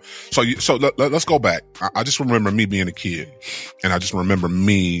figure out. So let's go back. I just remember me being a kid, and I just remember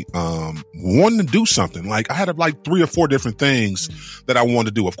me wanting to do something. Like I had like 3 or 4 different things that I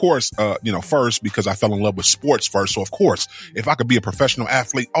wanted to do. Of course, first because I fell in love with sports first. So of course, if I could be a professional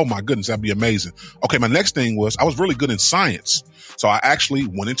athlete, oh my goodness, that'd be amazing. Okay, my next thing was I was really good in science. So I actually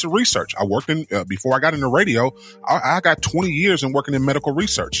went into research. I worked in, before I got into radio, I got 20 years in working in medical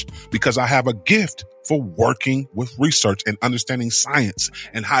research because I have a gift for working with research and understanding science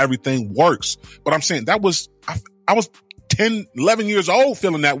and how everything works. But I'm saying I was 10, 11 years old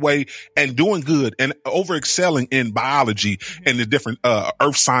feeling that way and doing good and over excelling in biology and the different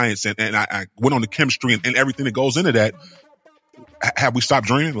earth science. And I went on to chemistry and everything that goes into that. Have we stopped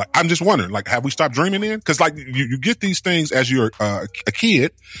dreaming? Like, I'm just wondering, like, have we stopped dreaming then? Cause like you get these things as you're a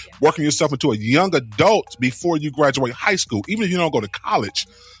kid, working yourself into a young adult before you graduate high school. Even if you don't go to college,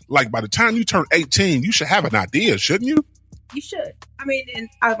 like by the time you turn 18, you should have an idea, shouldn't you? You should. I mean, and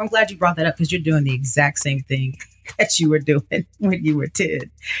I'm glad you brought that up because you're doing the exact same thing that you were doing when you were 10.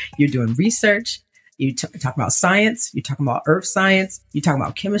 You're doing research. You talk about science. You're talking about earth science. You're talking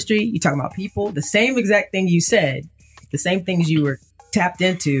about chemistry. You're talking about people. The same exact thing you said. The same things you were tapped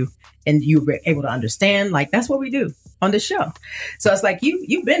into and you were able to understand. Like, that's what we do on this show. So it's like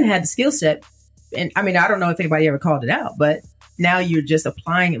you've been had the skill set. And I mean, I don't know if anybody ever called it out, but now you're just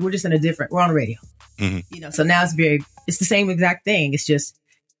applying it. We're just we're on the radio, so now it's the same exact thing.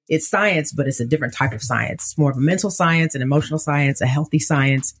 It's science, but it's a different type of science. It's more of a mental science, an emotional science, a healthy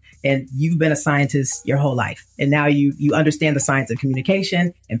science. And you've been a scientist your whole life. And now you understand the science of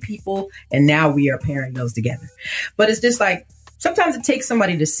communication and people. And now we are pairing those together. But it's just like, sometimes it takes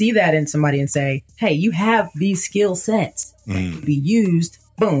somebody to see that in somebody and say, hey, you have these skill sets that can be used,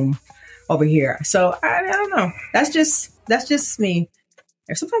 boom, over here. So I don't know. That's just me.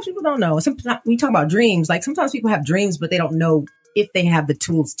 Sometimes people don't know. Sometimes we talk about dreams. Like sometimes people have dreams, but they don't know if they have the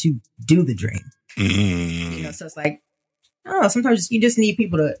tools to do the dream. So it's like, I don't know. Sometimes you just need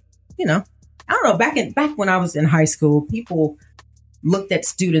people to, I don't know. Back when I was in high school, people looked at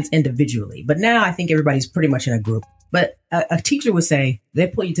students individually, but now I think everybody's pretty much in a group. But a teacher would say, they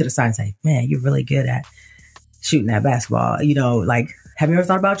pull you to the side and say, man, you're really good at shooting that basketball. Like, have you ever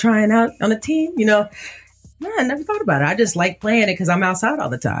thought about trying out on a team? Man, I never thought about it. I just like playing it because I'm outside all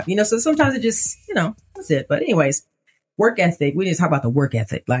the time. So sometimes it just, that's it. But anyways, work ethic. We need to talk about the work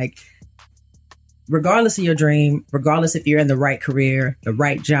ethic. Like, regardless of your dream, regardless if you're in the right career, the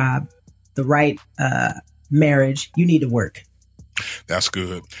right job, the right marriage, you need to work. That's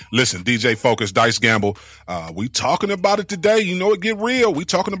good. Listen, DJ Focus, Dice Gamble, we talking about it today. It get real. We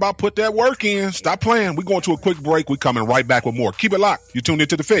talking about put that work in. Stop playing. We going to a quick break. We coming right back with more. Keep it locked. You tuned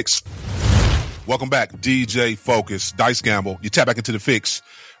into The Fix. Welcome back, DJ Focus, Dice Gamble. You tap back into The Fix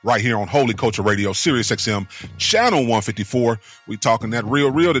right here on Holy Culture Radio, Sirius XM, channel 154. We talking that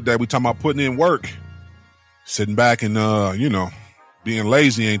real today. We talking about putting in work, sitting back and being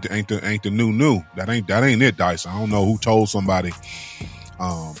lazy ain't the new. That ain't it, Dice. I don't know who told somebody.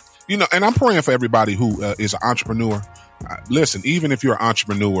 And I'm praying for everybody who is an entrepreneur. Listen, even if you're an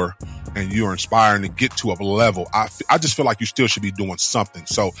entrepreneur and you're inspiring to get to a level, I just feel like you still should be doing something.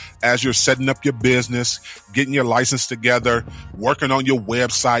 So as you're setting up your business, getting your license together, working on your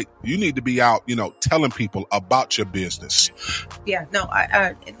website, you need to be out, telling people about your business. Yeah, no,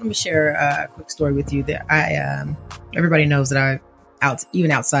 let me share a quick story with you that everybody knows that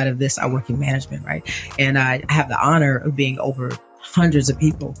even outside of this, I work in management, right? And I have the honor of being over hundreds of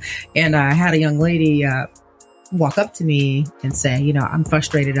people. And I had a young lady walk up to me and say, I'm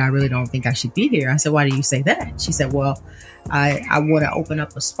frustrated. I really don't think I should be here. I said, why do you say that? She said, well, I want to open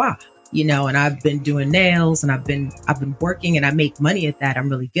up a spa. and I've been doing nails and I've been working and I make money at that. I'm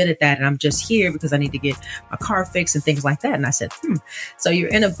really good at that. And I'm just here because I need to get my car fixed and things like that. And I said, so you're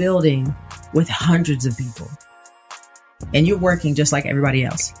in a building with hundreds of people and you're working just like everybody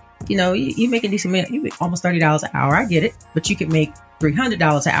else. You make a decent money. You make almost $30 an hour. I get it, but you could make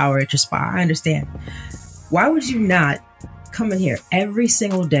 $300 an hour at your spa. I understand. Why would you not come in here every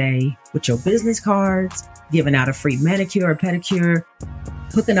single day with your business cards, giving out a free manicure or pedicure,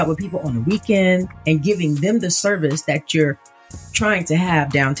 hooking up with people on the weekend and giving them the service that you're trying to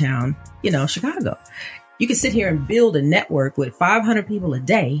have downtown, Chicago? You can sit here and build a network with 500 people a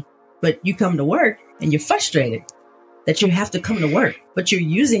day, but you come to work and you're frustrated that you have to come to work, but you're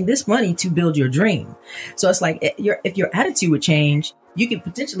using this money to build your dream. So it's like if your attitude would change, you could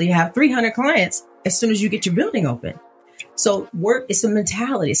potentially have 300 clients as soon as you get your building open. So work is a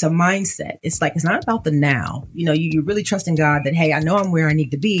mentality. It's a mindset. It's not about the now. You really trust in God that, hey, I know I'm where I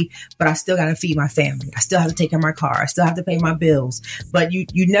need to be, but I still got to feed my family. I still have to take care of my car. I still have to pay my bills. But you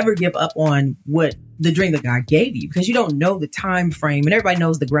never give up on what the dream that God gave you, because you don't know the time frame. And everybody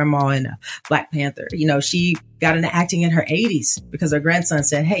knows the grandma in Black Panther. She got into acting in her 80s because her grandson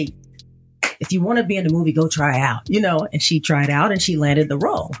said, hey, if you want to be in the movie, go try out, and she tried out and she landed the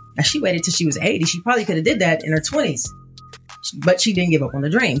role. Now she waited till she was 80. She probably could have did that in her 20s. But she didn't give up on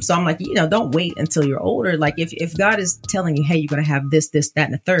the dream. So I'm like, don't wait until you're older. Like if God is telling you, hey, you're going to have this, that,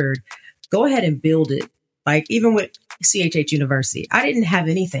 and the third, go ahead and build it. Like even with CHH University, I didn't have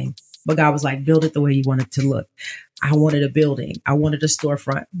anything, but God was like, build it the way you want it to look. I wanted a building. I wanted a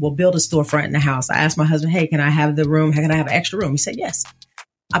storefront. We'll build a storefront in the house. I asked my husband, hey, can I have the room? Can I have an extra room? He said, yes.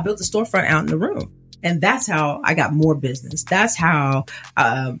 I built a storefront out in the room. And that's how I got more business. That's how,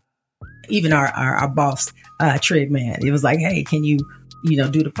 even our boss, Trig man, it was like, hey, can you,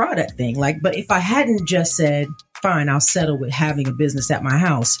 do the product thing? Like, but if I hadn't just said, fine, I'll settle with having a business at my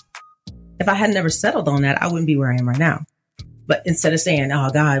house. If I had never settled on that, I wouldn't be where I am right now. But instead of saying, oh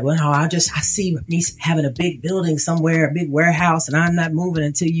God, I see me having a big building somewhere, a big warehouse, and I'm not moving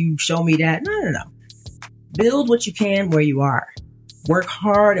until you show me that. No. Build what you can where you are. Work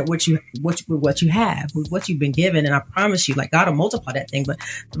hard at what you have, with what you've been given. And I promise you, like, God will multiply that thing. But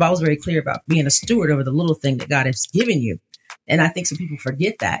the Bible's very clear about being a steward over the little thing that God has given you. And I think some people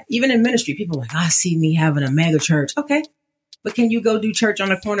forget that. Even in ministry, people are like, I see me having a mega church. Okay. But can you go do church on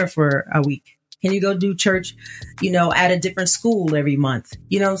the corner for a week? Can you go do church, at a different school every month?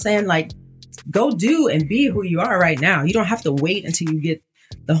 You know what I'm saying? Like, go do and be who you are right now. You don't have to wait until you get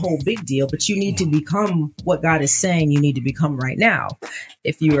the whole big deal, but you need to become what God is saying you need to become right now.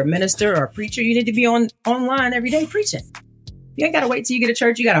 If you're a minister or a preacher, you need to be online every day preaching. You ain't got to wait till you get a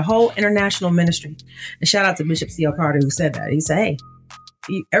church. You got a whole international ministry. And shout out to Bishop C.L. Carter, who said that. He said,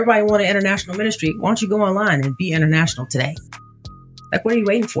 hey, everybody want an international ministry. Why don't you go online and be international today? Like, what are you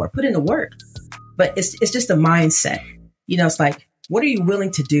waiting for? Put in the work. But it's just a mindset. It's like, what are you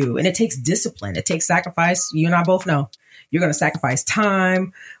willing to do? And it takes discipline. It takes sacrifice. You and I both know. You're going to sacrifice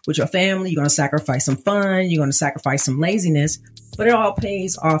time with your family. You're going to sacrifice some fun. You're going to sacrifice some laziness, but it all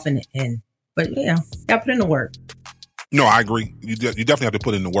pays off in the end. But got to put in the work. No, I agree. You definitely have to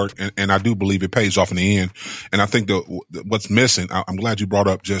put in the work, and I do believe it pays off in the end. And I think what's missing, I'm glad you brought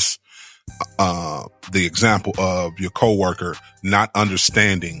up just the example of your coworker not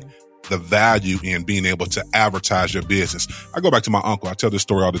understanding the value in being able to advertise your business. I go back to my uncle. I tell this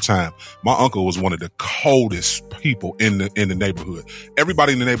story all the time. My uncle was one of the coldest people in the neighborhood.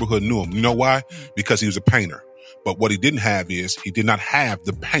 Everybody in the neighborhood knew him. You know why? Because he was a painter. But what he didn't have is he did not have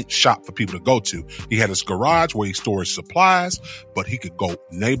the paint shop for people to go to. He had his garage where he stored supplies, but he could go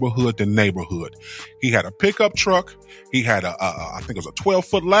neighborhood to neighborhood. He had a pickup truck. He had I think it was a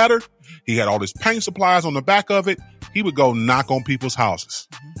 12-foot ladder. He had all his paint supplies on the back of it. He would go knock on people's houses.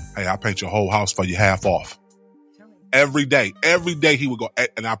 Hey, I'll paint your whole house for you half off. Every day he would go.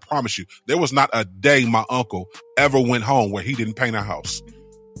 And I promise you, there was not a day my uncle ever went home where he didn't paint a house.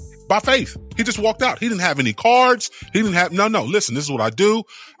 By faith. He just walked out. He didn't have any cards. He didn't have, no, listen, this is what I do.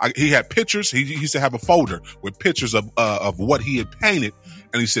 He had pictures. He used to have a folder with pictures of what he had painted.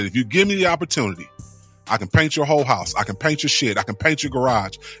 And he said, if you give me the opportunity, I can paint your whole house. I can paint your shed. I can paint your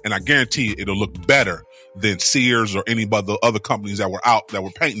garage. And I guarantee you it'll look better than Sears or any of the other companies that were out that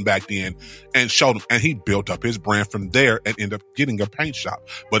were painting back then, and showed him. And he built up his brand from there and ended up getting a paint shop.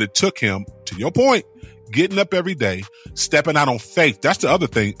 But it took him, to your point, getting up every day, stepping out on faith. That's the other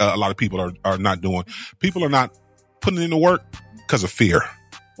thing a lot of people are not doing. People are not putting in the work because of fear.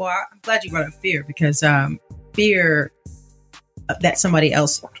 Well, I'm glad you brought up fear, because fear that somebody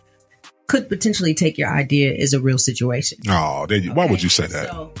else could potentially take your idea is a real situation. Oh, why would you say that?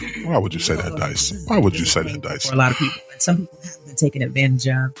 So, why would you say that, Dice? Why would you say that, Dice? For a lot of people, and some people have been taken advantage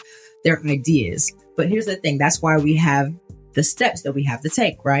of. their ideas. But here's the thing. That's why we have the steps that we have to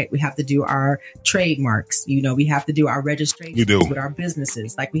take, right? We have to do our trademarks. We have to do our registrations with our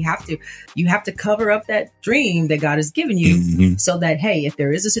businesses. Like you have to cover up that dream that God has given you so that, hey, if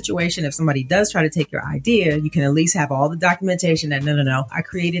there is a situation, if somebody does try to take your idea, you can at least have all the documentation that, no, I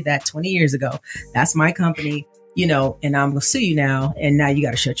created that 20 years ago. That's my company, and I'm going to sue you now. And now you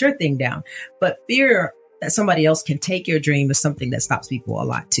got to shut your thing down. But fear that somebody else can take your dream is something that stops people a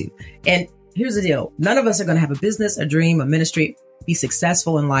lot too. And here's the deal. None of us are going to have a business, a dream, a ministry, be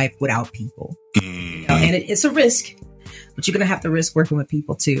successful in life without people. And it's a risk, but you're going to have to risk working with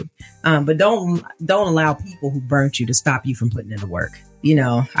people too. But don't allow people who burnt you to stop you from putting in the work.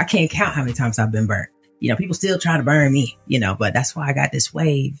 I can't count how many times I've been burnt. People still try to burn me, but that's why I got this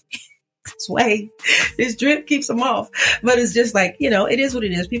wave. This drip keeps them off. But it's just like, it is what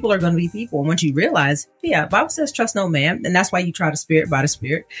it is. People are going to be people. And once you realize, Bible says trust no man. And that's why you try the spirit by the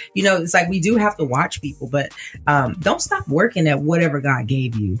spirit. It's like we do have to watch people, but don't stop working at whatever God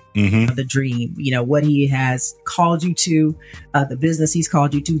gave you, the dream, what he has called you to, the business he's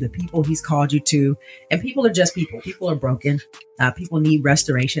called you to, the people he's called you to. And people are just people. People are broken. People need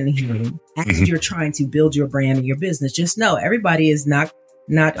restoration and healing. As you're trying to build your brand and your business, just know everybody is not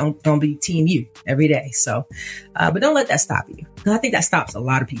don't be team you every day. So, but don't let that stop you. I think that stops a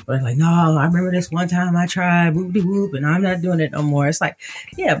lot of people. They're like, no, I remember this one time I tried whoop de whoop and I'm not doing it no more. It's like,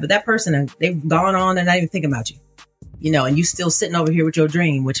 yeah, but that person, they've gone on and not even thinking about you, and you still sitting over here with your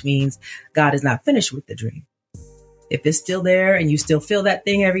dream, which means God is not finished with the dream. If it's still there and you still feel that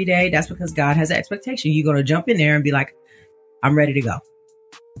thing every day, that's because God has an expectation. You're going to jump in there and be like, I'm ready to go.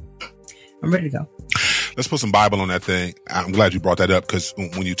 I'm ready to go. Let's put some Bible on that thing. I'm glad you brought that up because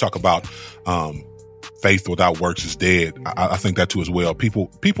when you talk about faith without works is dead, I think that too as well. People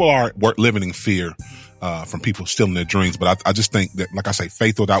are living in fear from people stealing their dreams. But I just think that, like I say,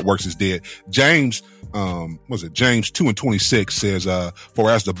 faith without works is dead. James, James 2:26 says, for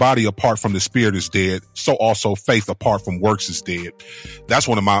as the body apart from the spirit is dead, so also faith apart from works is dead. That's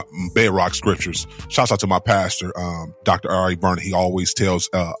one of my bedrock scriptures. Shouts out to my pastor, Dr. R.A. Vernon. He always tells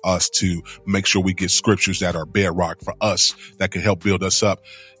us to make sure we get scriptures that are bedrock for us that can help build us up.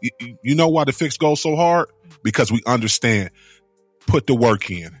 You know why the fix goes so hard? Because we understand, put the work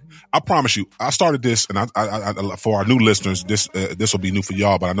in. I promise you, I started this, and I for our new listeners, this will be new for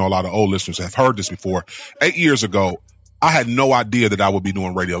y'all, but I know a lot of old listeners have heard this before. 8 years ago, I had no idea that I would be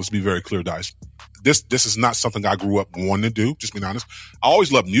doing radio. Let's be very clear, Dice. This is not something I grew up wanting to do, just being honest. I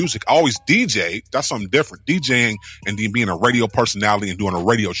always loved music. I always DJ'd. That's something different. DJing and then being a radio personality and doing a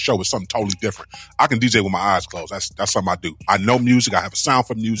radio show is something totally different. I can DJ with my eyes closed. That's something I do. I know music. I have a sound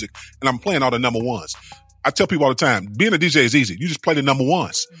for music, and I'm playing all the number ones. I tell people all the time, being a DJ is easy. You just play the number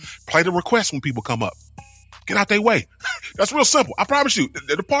ones. Play the requests when people come up. Get out their way. That's real simple. I promise you.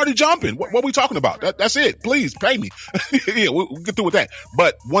 The party jumping. What are we talking about? That's it. Please pay me. Yeah, we'll get through with that.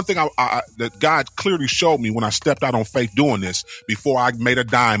 But one thing that God clearly showed me when I stepped out on faith doing this, before I made a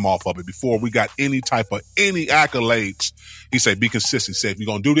dime off of it, before we got any accolades, he said, be consistent. He said, if you're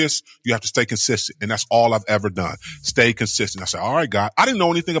going to do this, you have to stay consistent. And that's all I've ever done. Stay consistent. I said, all right, God, I didn't know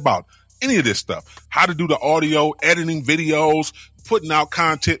anything about any of this stuff, how to do the audio, editing videos, putting out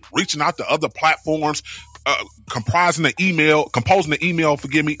content, reaching out to other platforms, composing the email,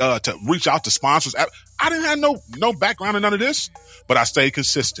 to reach out to sponsors. I didn't have no background in none of this, but I stayed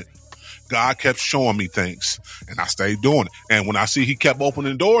consistent. God kept showing me things and I stayed doing it. And when I see he kept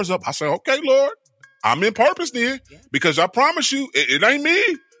opening doors up, I said, okay, Lord, I'm in purpose then, because I promise you, it ain't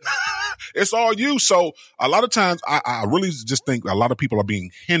me. It's all you. So a lot of times I really just think a lot of people are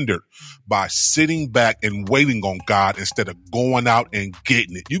being hindered by sitting back and waiting on God instead of going out and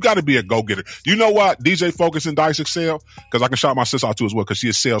getting it. You got to be a go-getter. You know what? DJ Focus and Dice excel, because I can shout my sister out too as well, because she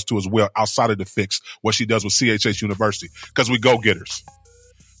excels too as well outside of the fix, what she does with CHH University, because we go-getters.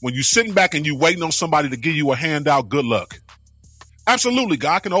 When you sitting back and you waiting on somebody to give you a handout, good luck. Absolutely.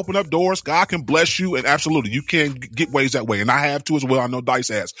 God can open up doors. God can bless you. And absolutely, you can get ways that way. And I have too as well. I know Dice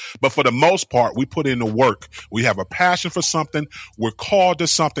has. But for the most part, we put in the work. We have a passion for something. We're called to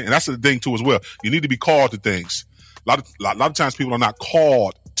something. And that's the thing too as well. You need to be called to things. A lot of times people are not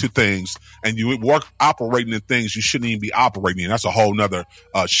called to things, and you work operating in things you shouldn't even be operating in. That's a whole nother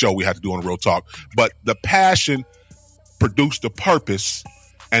show we have to do on Real Talk. But the passion produced the purpose,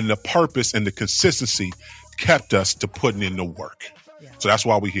 and the purpose and the consistency kept us to putting in the work. So that's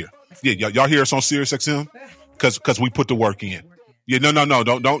why we're here. Yeah, y'all hear us on Sirius XM? Because we put the work in. Yeah, no.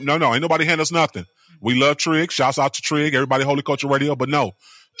 Ain't nobody hand us nothing. We love Trig. Shouts out to Trig, everybody, Holy Culture Radio. But no,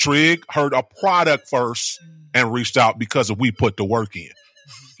 Trig heard a product first and reached out because we put the work in.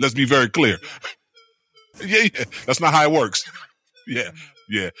 Let's be very clear. Yeah, that's not how it works. Yeah.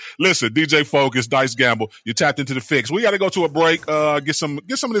 Yeah. Listen, DJ Focus, Dice Gamble, you tapped into the fix. We got to go to a break. Get some of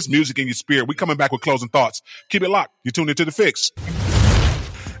this music in your spirit. We coming back with closing thoughts. Keep it locked. You tuned into the fix.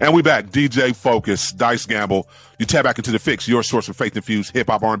 And we back. DJ Focus, Dice Gamble. You tap back into the fix, your source of faith-infused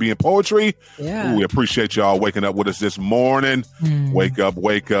hip-hop, R&B, and poetry. Yeah. Ooh, we appreciate y'all waking up with us this morning. Wake up,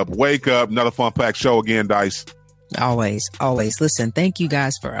 wake up, wake up. Another fun-packed show again, Dice. Always. Listen, thank you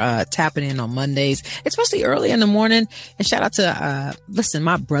guys for tapping in on Mondays, especially early in the morning. And shout out to,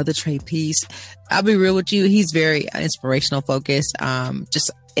 my brother, Trey Peace. I'll be real with you. He's very inspirational focused.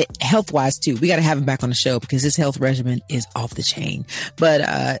 Health wise too. We got to have him back on the show because his health regimen is off the chain. But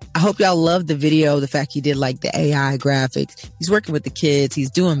I hope y'all love the video. The fact he did like the AI graphics. He's working with the kids. He's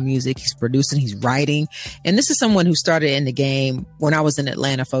doing music. He's producing. He's writing. And this is someone who started in the game when I was in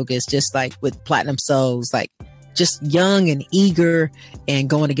Atlanta Focus, just like with Platinum Souls, like just young and eager and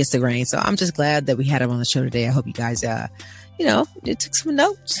going against the grain. So I'm just glad that we had him on the show today. I hope you guys, took some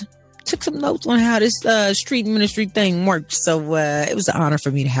notes. Took some notes on how this street ministry thing works. So it was an honor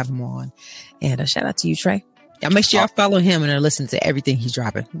for me to have him on. And shout out to you, Trey. Y'all make sure y'all follow him and listen to everything he's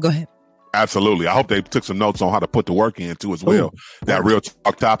dropping. Go ahead. Absolutely. I hope they took some notes on how to put the work in too as well. Ooh, that real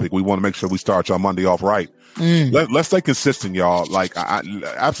talk topic. We want to make sure we start y'all Monday off right. Let's stay consistent, y'all. Like,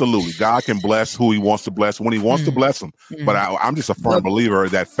 absolutely, God can bless who He wants to bless when He wants to bless them. But I'm just a firm believer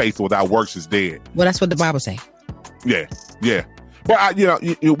that faith without works is dead. Well, that's what the Bible say. Yeah. But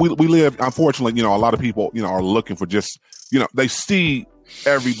we live. Unfortunately, a lot of people, are looking for just, they see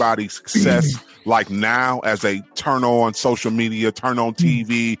everybody's success like now as they turn on social media, turn on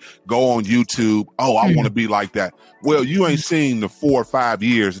TV, go on YouTube. Oh, I want to be like that. Well, you ain't seen the 4 or 5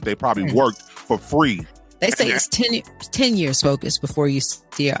 years that they probably worked for free. They say it's 10 years focus before you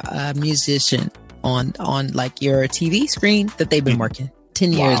see a musician on like your TV screen that they've been working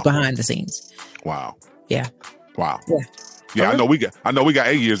 10 years behind the scenes. Wow. Yeah. Wow. Yeah, I know we got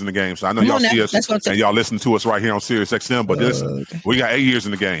 8 years in the game, so I know y'all see us and y'all listen to us right here on Sirius XM. But listen, we got 8 years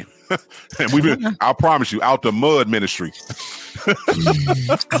in the game, and we've been. I promise you, out the mud ministry. Out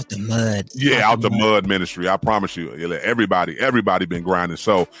the mud. Yeah, out the mud ministry. I promise you, everybody been grinding.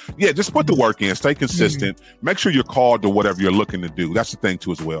 So yeah, just put the work in, stay consistent, make sure you're called to whatever you're looking to do. That's the thing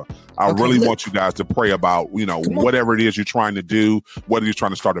too as well. I really want you guys to pray about, whatever it is you're trying to do, whether you're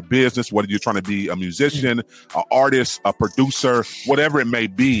trying to start a business, whether you're trying to be a musician, an artist, a producer, whatever it may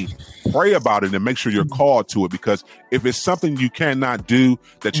be, pray about it and make sure you're called to it, because if it's something you cannot do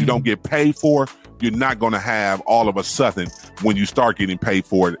that you don't get paid for, you're not going to have all of a sudden when you start getting paid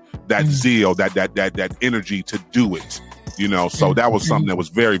for it, that zeal, that energy to do it, So that was something that was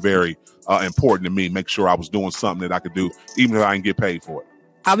very, very important to me. Make sure I was doing something that I could do, even if I didn't get paid for it.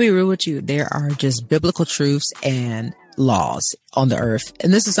 I'll be real with you. There are just biblical truths and laws on the earth.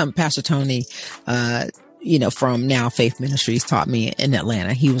 And this is something Pastor Tony, from Now Faith Ministries taught me in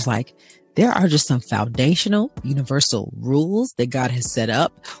Atlanta. He was like, there are just some foundational, universal rules that God has set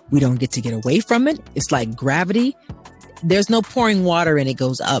up. We don't get to get away from it. It's like gravity. There's no pouring water and it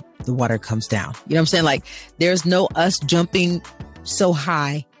goes up. The water comes down. You know what I'm saying? Like, there's no us jumping so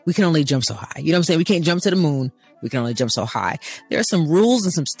high. We can only jump so high. You know what I'm saying? We can't jump to the moon. We can only jump so high. There are some rules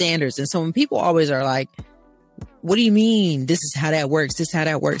and some standards. And so when people always are like, what do you mean? This is how that works. This is how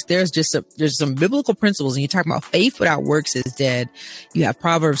that works. There's some biblical principles. And you talk about faith without works is dead. You have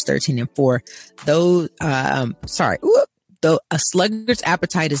Proverbs 13:4. Though a sluggard's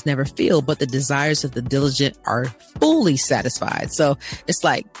appetite is never filled, but the desires of the diligent are fully satisfied. So it's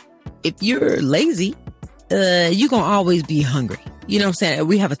like, if you're lazy, you're going to always be hungry. You know what I'm saying?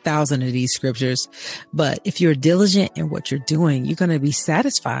 We have 1,000 of these scriptures, but if you're diligent in what you're doing, you're going to be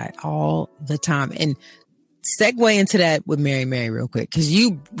satisfied all the time. And segue into that with Mary Mary real quick, because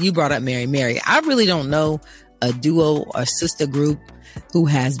you brought up Mary Mary. I really don't know a duo or sister group who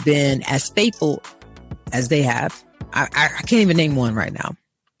has been as faithful as they have. I can't even name one right now.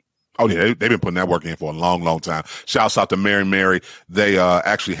 Oh, yeah, they've been putting that work in for a long, long time. Shouts out to Mary Mary. They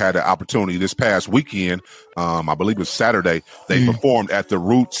actually had an opportunity this past weekend. I believe it was Saturday. They performed at the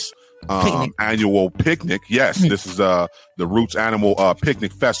Roots annual picnic. Yes, this is the Roots Animal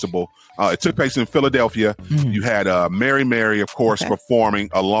Picnic Festival. It took place in Philadelphia. You had Mary Mary, of course, performing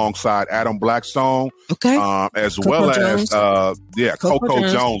alongside Adam Blackstone, as Coco well Jones. as Coco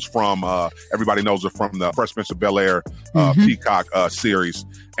Jones from everybody knows her from the Fresh Prince of Bel-Air Peacock series.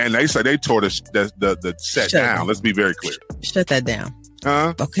 And they say they tore the set down. Let's be very clear. Shut that down.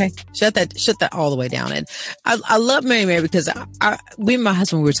 Okay. Shut that all the way down. And I love Mary Mary because we and my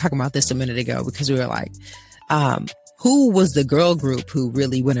husband, we were talking about this a minute ago, because we were like, who was the girl group who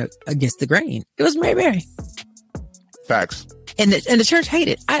really went against the grain? It was Mary Mary. Facts. And the church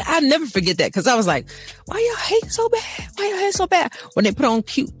hated. I never forget that, because I was like, why y'all hating so bad? Why y'all hating so bad? When they put on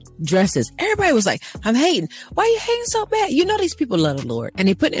cute dresses, everybody was like, I'm hating. Why you hating so bad? You know, these people love the Lord, and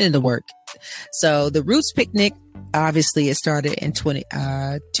they put it into work. So the Roots Picnic, obviously it started in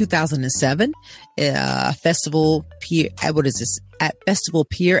 2007, Festival Pier. What is this? At Festival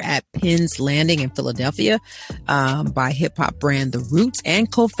Pier at Penn's Landing in Philadelphia, by hip hop brand The Roots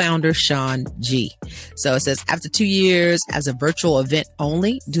and co-founder Sean G. So it says, after 2 years as a virtual event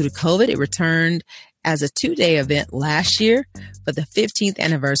only due to COVID, it returned as a 2-day event last year for the 15th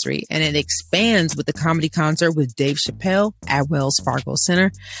anniversary, and it expands with the comedy concert with Dave Chappelle at Wells Fargo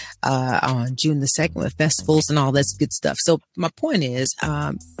Center on June the 2nd, with festivals and all that good stuff. So my point is,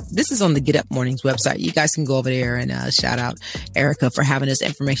 this is on the Get Up Mornings website. You guys can go over there and shout out Erica for having this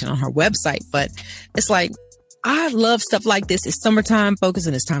information on her website. But it's like, I love stuff like this. It's summertime focus,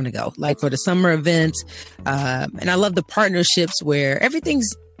 and it's time to go. Like for the summer events, and I love the partnerships where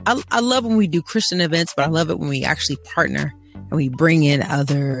everything's, I love when we do Christian events, but I love it when we actually partner and we bring in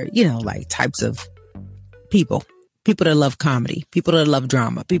other, like types of people that love comedy, people that love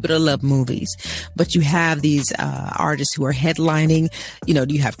drama, people that love movies. But you have these artists who are headlining,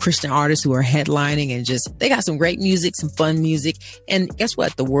 you have Christian artists who are headlining, and just, they got some great music, some fun music. And guess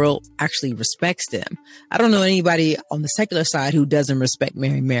what? The world actually respects them. I don't know anybody on the secular side who doesn't respect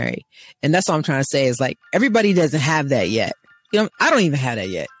Mary Mary. And that's what I'm trying to say, is like, everybody doesn't have that yet. I don't even have that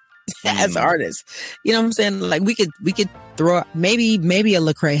yet as artists. You know what I'm saying? Like we could throw, maybe a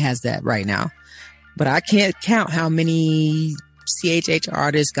Lecrae has that right now, but I can't count how many CHH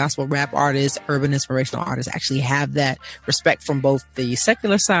artists, gospel rap artists, urban inspirational artists actually have that respect from both the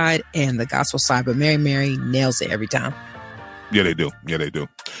secular side and the gospel side. But Mary Mary nails it every time. Yeah, they do.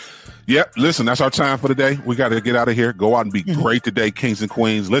 Yep. Listen, that's our time for today. We got to get out of here. Go out and be great today, kings and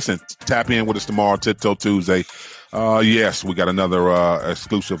queens. Listen, tap in with us tomorrow, Tiptoe Tuesday. Yes, we got another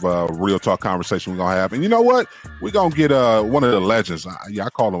exclusive real talk conversation we're going to have. And you know what? We're going to get one of the legends. I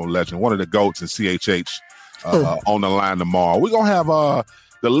call him a legend. One of the GOATs in CHH on the line tomorrow. We're going to have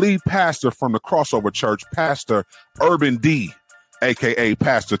the lead pastor from the Crossover Church, Pastor Urban D, a.k.a.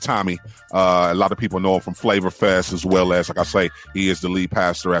 Pastor Tommy. A lot of people know him from Flavor Fest, as well as, like I say, he is the lead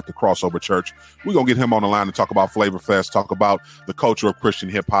pastor at the Crossover Church. We're going to get him on the line to talk about Flavor Fest, talk about the culture of Christian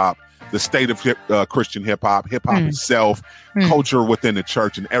hip-hop, the state of Christian hip-hop itself, culture within the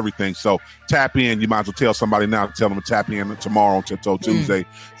church, and everything. So tap in. You might as well tell somebody now to tell them to tap in tomorrow on Tiptoe Tuesday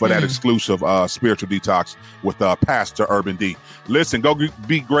for that exclusive spiritual detox with Pastor Urban D. Listen, go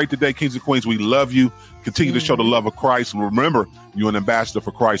be great today, kings and queens. We love you. Continue to show the love of Christ. And remember, you're an ambassador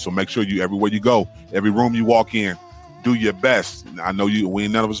for Christ. So make sure you, everywhere you go, every room you walk in, do your best. I know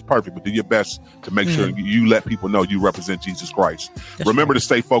none of us are perfect, but do your best to make sure you let people know you represent Jesus Christ. Remember to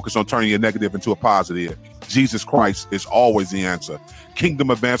stay focused on turning your negative into a positive. Jesus Christ is always the answer. Kingdom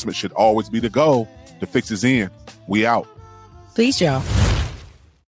advancement should always be the goal. The fix is in. We out. Please, y'all.